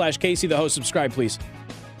 Rumble.com/Casey, the host. Subscribe, please.